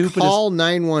isn't to call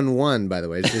 911, by the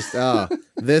way. It's just,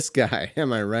 this guy.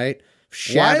 Am I right?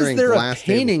 Shattering Why is there glass a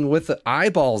painting table. with the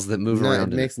eyeballs that move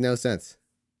around? It makes no sense.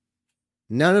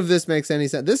 None of this makes any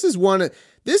sense. This is one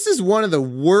of the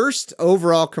worst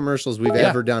overall commercials we've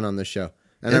ever done on the show.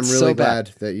 And I'm really glad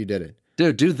that you did it.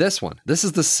 Dude, do this one. This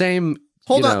is the same.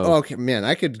 Hold on. Okay, man,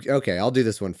 I'll do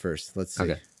this one first. Let's see.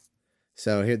 Okay.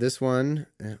 So here, this one,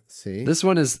 let's see. This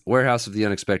one is Warehouse of the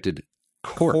Unexpected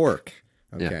Cork.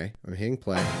 Okay, Yeah. I'm hitting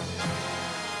play.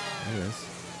 There it is.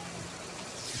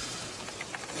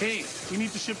 Hey, we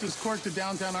need to ship this cork to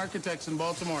Downtown Architects in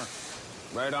Baltimore.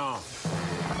 Right on.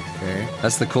 Okay.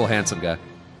 That's the cool, handsome guy.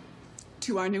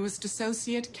 To our newest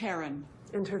associate, Karen.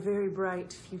 And her very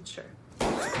bright future.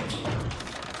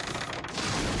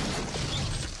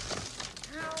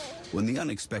 When the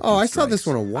unexpected I saw this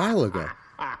one a while ago.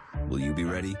 Will you be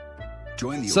ready?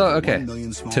 Join the over 1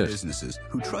 million small businesses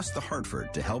who trust the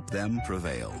Hartford to help them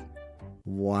prevail.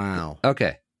 Wow.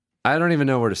 Okay. I don't even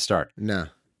know where to start. No.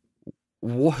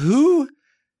 Who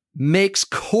makes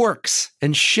corks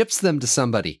and ships them to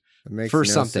somebody for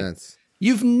something? Sense.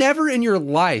 You've never in your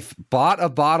life bought a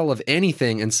bottle of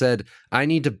anything and said, I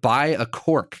need to buy a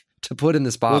cork to put in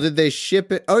this bottle. Well, did they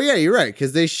ship it? Oh, yeah, you're right.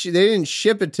 Because they didn't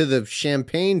ship it to the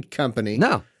champagne company.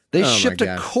 No. They shipped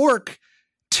a cork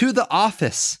to the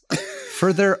office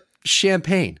for their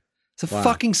champagne. It's the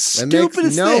fucking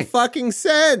stupidest thing. That makes no fucking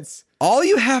sense. All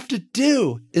you have to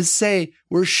do is say,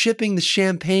 we're shipping the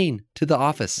champagne to the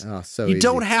office. Oh, so you easy.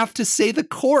 don't have to say the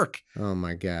cork. Oh,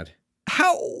 my God.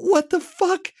 What the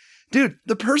fuck? Dude,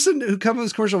 the person who came up with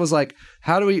this commercial was like,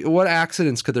 what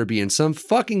accidents could there be? And some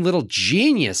fucking little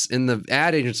genius in the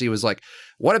ad agency was like,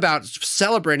 what about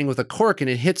celebrating with a cork and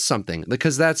it hits something?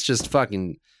 Because that's just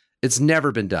fucking, it's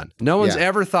never been done. No one's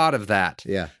ever thought of that.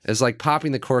 Yeah. As like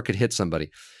popping the cork could hit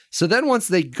somebody. So then once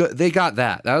they got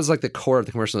that was like the core of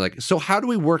the commercial. Like, so how do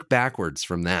we work backwards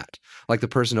from that? Like the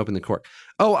person opened the cork.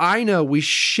 Oh, I know. We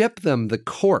ship them the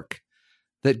cork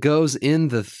that goes in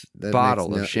the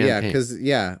bottle of champagne.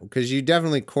 Because you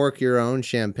definitely cork your own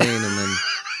champagne and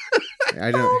then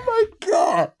I don't. Oh my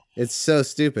God. It's so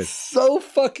stupid. So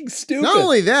fucking stupid. Not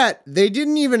only that, they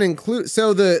didn't even include.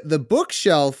 So the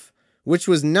bookshelf, which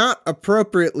was not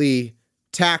appropriately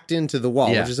tacked into the wall,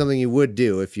 which is something you would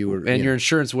do if you were, and your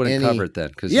insurance wouldn't cover it then,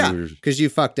 because you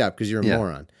fucked up because you're a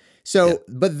moron. So,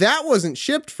 but that wasn't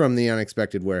shipped from the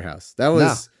unexpected warehouse. That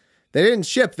was they didn't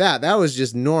ship that. That was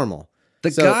just normal.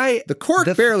 The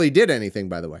cork barely did anything,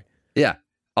 by the way. Yeah.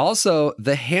 Also,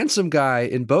 the handsome guy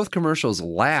in both commercials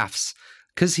laughs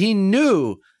because he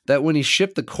knew that when he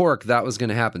shipped the cork, that was going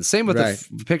to happen. Same with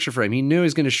the picture frame. He knew he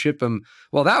was going to ship him.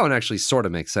 Well, that one actually sort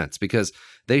of makes sense because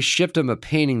they shipped him a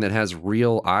painting that has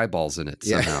real eyeballs in it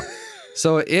somehow.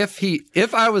 So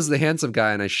if I was the handsome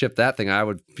guy and I shipped that thing, I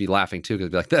would be laughing too because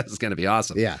I'd be like, "This is going to be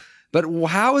awesome." Yeah. But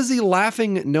how is he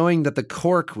laughing knowing that the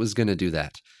cork was going to do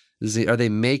that? Are they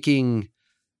making?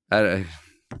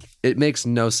 It makes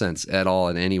no sense at all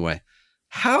in any way.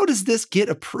 How does this get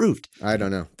approved? I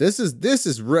don't know. This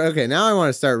is okay. Now I want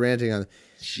to start ranting on.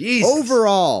 Jesus.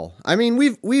 Overall, I mean,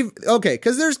 we've okay,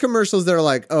 because there's commercials that are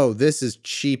like, oh, this is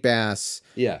cheap ass.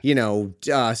 Yeah.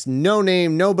 No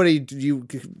name, nobody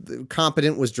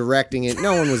competent was directing it.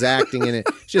 No one was acting in it.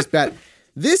 It's just bad.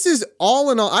 This is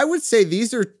all in all. I would say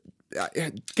these are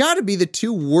got to be the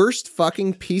two worst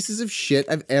fucking pieces of shit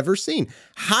I've ever seen.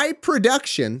 High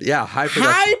production. Yeah,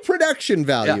 high production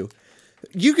value.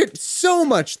 Yeah. So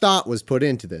much thought was put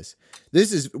into this.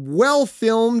 This is well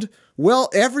filmed,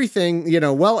 everything,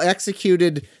 well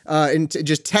executed, and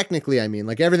just technically, I mean,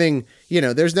 like everything,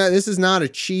 this is not a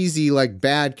cheesy, like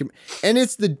bad, and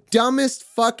it's the dumbest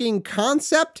fucking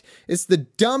concept. It's the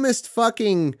dumbest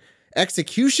fucking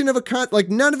execution of like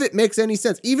none of it makes any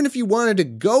sense. Even if you wanted to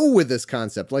go with this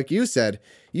concept, like you said,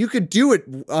 you could do it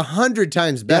 100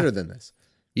 times better than this.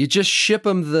 You just ship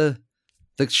them the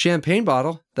champagne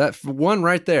bottle. That one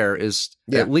right there is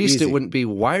at least easy. It wouldn't be,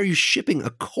 why are you shipping a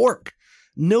cork?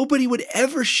 Nobody would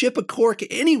ever ship a cork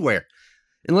anywhere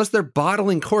unless they're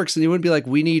bottling corks, and you wouldn't be like,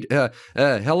 we need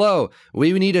hello,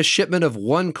 we need a shipment of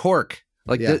one cork.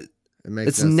 Like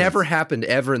it's never happened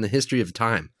ever in the history of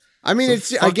time. I mean,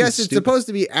 I guess it's supposed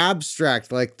to be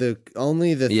abstract, like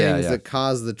only the things that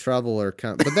cause the trouble are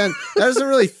but then that doesn't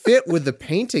really fit with the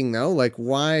painting though. Like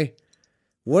why?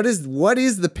 What is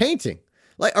the painting?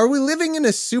 Like, are we living in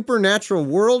a supernatural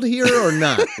world here or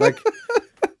not? Like,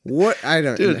 what? I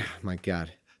don't. Dude, oh my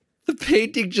God, the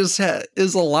painting just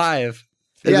is alive.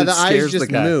 Yeah, the eyes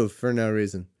just move for no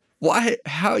reason. Why?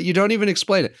 How? You don't even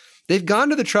explain it. They've gone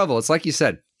to the trouble. It's like you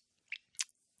said.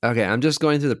 Okay, I'm just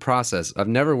going through the process. I've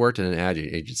never worked in an ad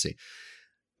agency,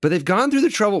 but they've gone through the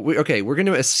trouble. We're going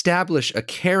to establish a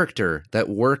character that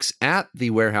works at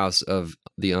the warehouse of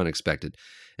the unexpected,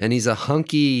 and he's a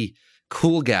hunky,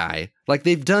 cool guy. Like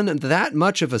they've done that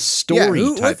much of a story.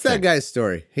 What's that guy's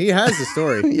story? He has a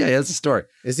story. Yeah, he has a story.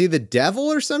 Is he the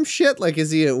devil or some shit? Like,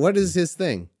 what is his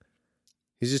thing?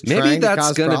 He's just maybe trying that's to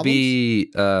cause going to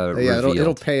be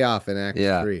it'll pay off in Act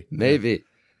 3. Maybe.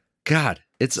 God,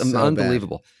 it's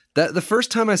unbelievable. That the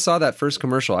first time I saw that first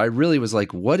commercial, I really was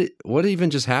like, what even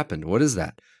just happened? What is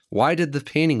that? Why did the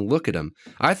painting look at him?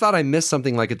 I thought I missed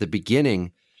something like at the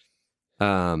beginning.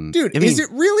 Is it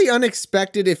really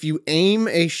unexpected if you aim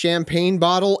a champagne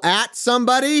bottle at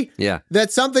somebody? Yeah.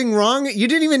 That's something wrong? You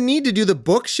didn't even need to do the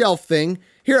bookshelf thing.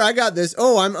 Here, I got this.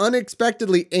 Oh, I'm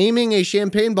unexpectedly aiming a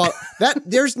champagne bottle.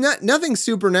 There's nothing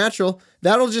supernatural.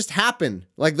 That'll just happen.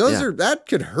 Like that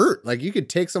could hurt. Like you could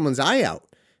take someone's eye out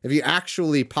if you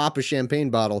actually pop a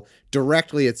champagne bottle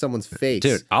directly at someone's face.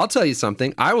 Dude, I'll tell you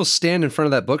something. I will stand in front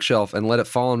of that bookshelf and let it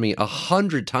fall on me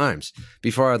 100 times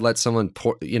before I'd let someone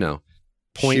point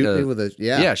shoot me with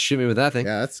shoot me with that thing.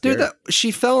 Yeah, that's scary. Dude,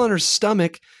 she fell on her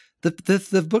stomach.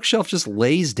 The bookshelf just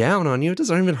lays down on you. It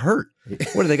doesn't even hurt.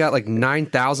 What do they got? Like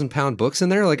 9,000 pound books in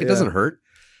there? Like it doesn't hurt.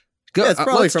 It's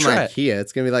probably from IKEA.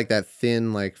 It's gonna be like that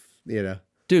thin, like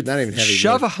dude. Not even heavy.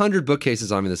 Shove 100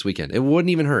 bookcases on me this weekend. It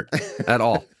wouldn't even hurt at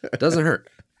all. It doesn't hurt.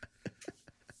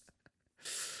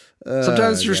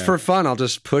 Sometimes just for fun, I'll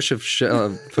just push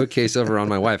a bookcase over on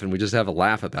my wife, and we just have a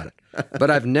laugh about it.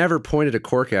 But I've never pointed a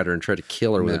cork at her and tried to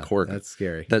kill her with a cork. That's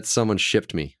scary. That someone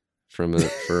shipped me for.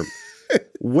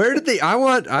 Where did they? I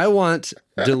want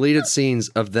deleted scenes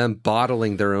of them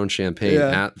bottling their own champagne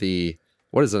at the.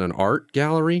 What is it? An art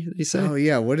gallery? Did he say? Oh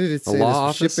yeah. What did it say? A law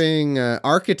office? Shipping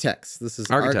architects. This is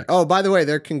architects. Oh, by the way,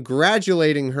 they're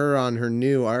congratulating her on her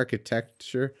new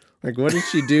architecture. Like, what did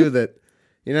she do that?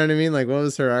 You know what I mean? Like, what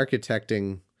was her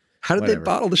architecting? How did they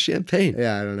bottle the champagne?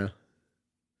 Yeah, I don't know.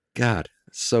 God,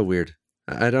 it's so weird.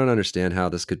 I don't understand how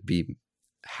this could be.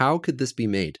 How could this be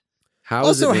made? How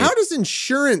does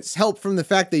insurance help from the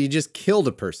fact that you just killed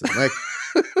a person? Like,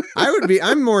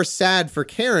 I'm more sad for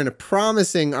Karen, a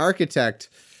promising architect,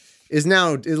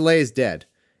 lays dead.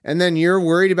 And then you're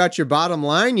worried about your bottom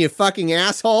line, you fucking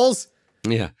assholes.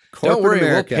 Yeah. Don't worry,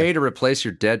 America. We'll pay to replace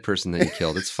your dead person that you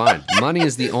killed. It's fine. Money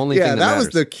is the only thing that matters. Yeah, that was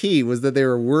the key, was that they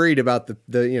were worried about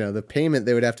the payment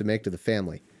they would have to make to the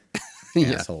family.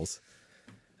 Assholes.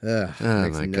 Ugh,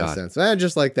 makes no sense.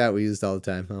 Just like that we used all the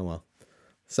time. Oh, well.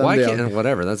 Why can't,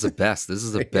 whatever. That's the best. This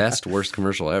is the best, worst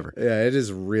commercial ever. Yeah, it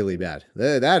is really bad.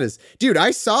 That is, dude,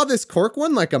 I saw this cork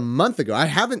one like a month ago. I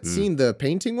haven't seen the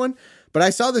painting one, but I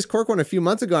saw this cork one a few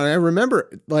months ago. And I remember,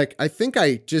 like, I think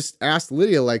I just asked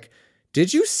Lydia, like,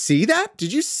 did you see that?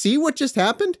 Did you see what just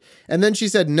happened? And then she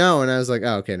said no. And I was like,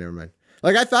 oh, okay, never mind.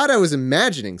 Like, I thought I was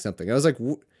imagining something. I was like,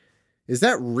 is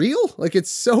that real? Like,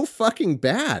 it's so fucking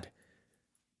bad.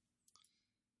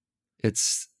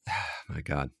 It's, my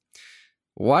God.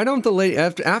 Why don't the lady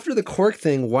after the cork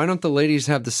thing? Why don't the ladies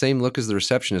have the same look as the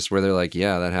receptionist, where they're like,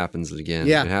 "Yeah, that happens again.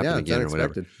 Yeah, it happened again, or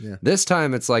whatever." Yeah. This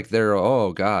time, it's like they're,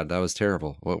 "Oh God, that was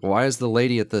terrible." Why is the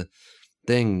lady at the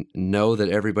thing know that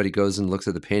everybody goes and looks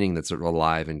at the painting that's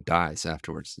alive and dies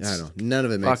afterwards? I don't know. None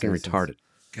of it makes fucking retarded. Sense.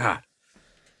 God,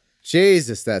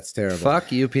 Jesus, that's terrible.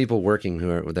 Fuck you, people working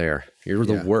who are there. You're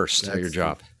the worst at your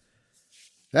job.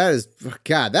 That is,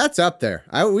 God, that's up there.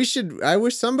 I wish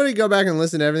somebody go back and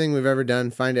listen to everything we've ever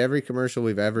done, find every commercial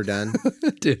we've ever done.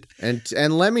 Dude. And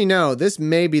let me know. This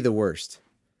may be the worst.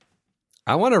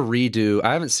 I want to redo,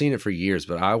 I haven't seen it for years,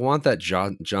 but I want that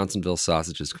Johnsonville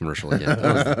Sausages commercial again.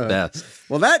 That was the best.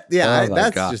 Well, that's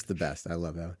just the best. I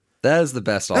love that one. That is the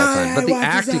best all time. But the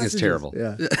acting is terrible.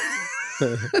 Yeah.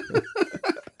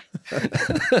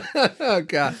 Oh,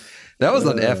 God. That was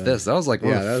on F this. That was like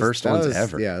one of the first ones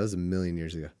ever. Yeah, that was a million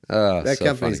years ago. That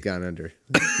company's gone under.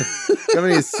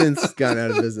 Company has since gone out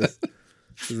of business.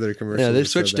 Their commercial. Yeah, they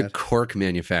switched to cork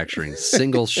manufacturing,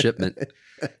 single shipment.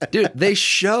 Dude, they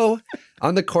show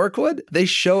on the Corkwood, they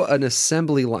show an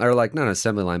assembly line, or like not an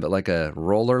assembly line, but like a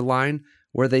roller line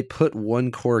where they put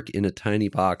one cork in a tiny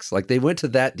box. Like they went to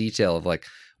that detail of like,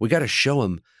 we got to show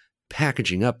them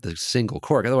packaging up the single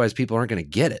cork. Otherwise people aren't going to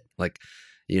get it. Like,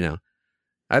 you know.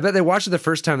 I bet they watched it the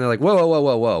first time. They're like,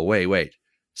 whoa, wait.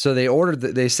 So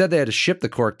they said they had to ship the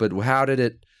cork, but how did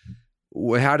they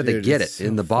get it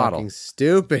in the bottle? Fucking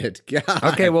stupid. God.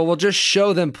 Okay, well, we'll just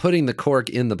show them putting the cork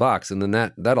in the box, and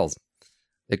then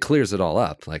it clears it all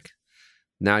up. Like,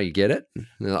 now you get it?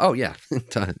 Oh, yeah.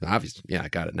 Obviously, yeah, I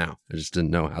got it now. I just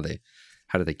didn't know how did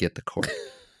they get the cork?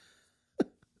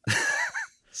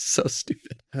 So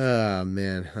stupid. Oh,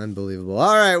 man. Unbelievable.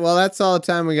 All right, well, that's all the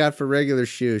time we got for regular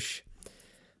Shoosh.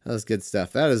 That was good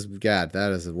stuff. That is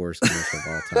the worst commercial of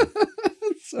all time.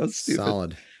 So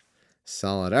stupid.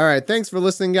 Solid. All right. Thanks for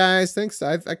listening, guys. Thanks.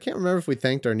 I can't remember if we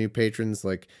thanked our new patrons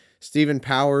like Stephen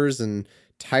Powers and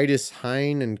Titus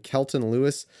Hine and Kelton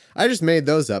Lewis. I just made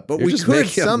those up, but we could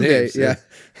someday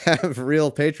have real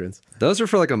patrons. Those are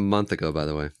for like a month ago, by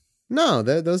the way. No,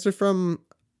 those are from,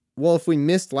 well, if we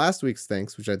missed last week's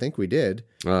thanks, which I think we did.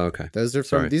 Oh, okay.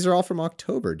 These are all from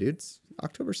October, dude. It's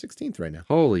October 16th right now.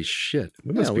 Holy shit.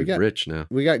 We must be rich now.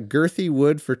 We got Girthy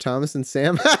Wood for Thomas and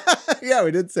Sam. Yeah,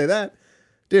 we did say that.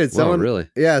 Dude, someone really?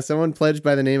 Yeah, someone pledged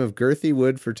by the name of Girthy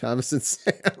Wood for Thomas and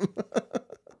Sam.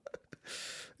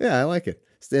 Yeah, I like it.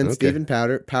 And Stephen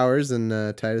Powers and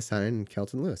Titus Hine and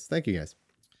Kelton Lewis. Thank you guys.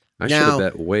 I should have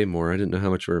bet way more. I didn't know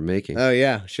how much we were making. Oh,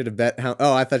 yeah. Should have bet how.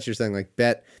 Oh, I thought you were saying like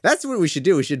bet. That's what we should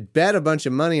do. We should bet a bunch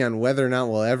of money on whether or not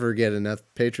we'll ever get enough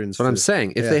patrons. That's what I'm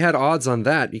saying. If they had odds on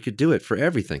that, you could do it for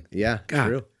everything. Yeah,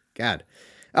 true. God.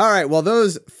 All right. Well,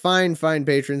 those fine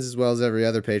patrons, as well as every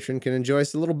other patron, can enjoy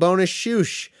us a little bonus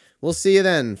shoosh. We'll see you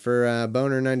then for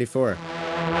Boner 94.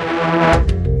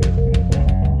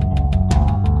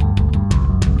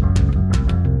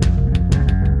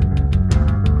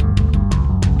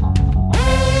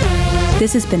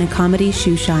 This has been a Comedy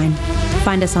Shoeshine.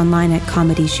 Find us online at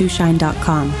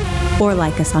comedyshoeshine.com or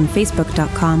like us on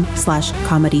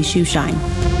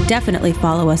facebook.com/comedyshoeshine. Definitely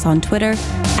follow us on Twitter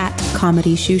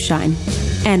 @comedyshoeshine.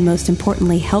 And most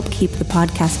importantly, help keep the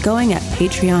podcast going at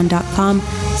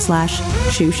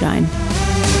patreon.com/shoeshine.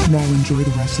 Now enjoy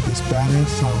the rest of this badass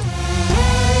song.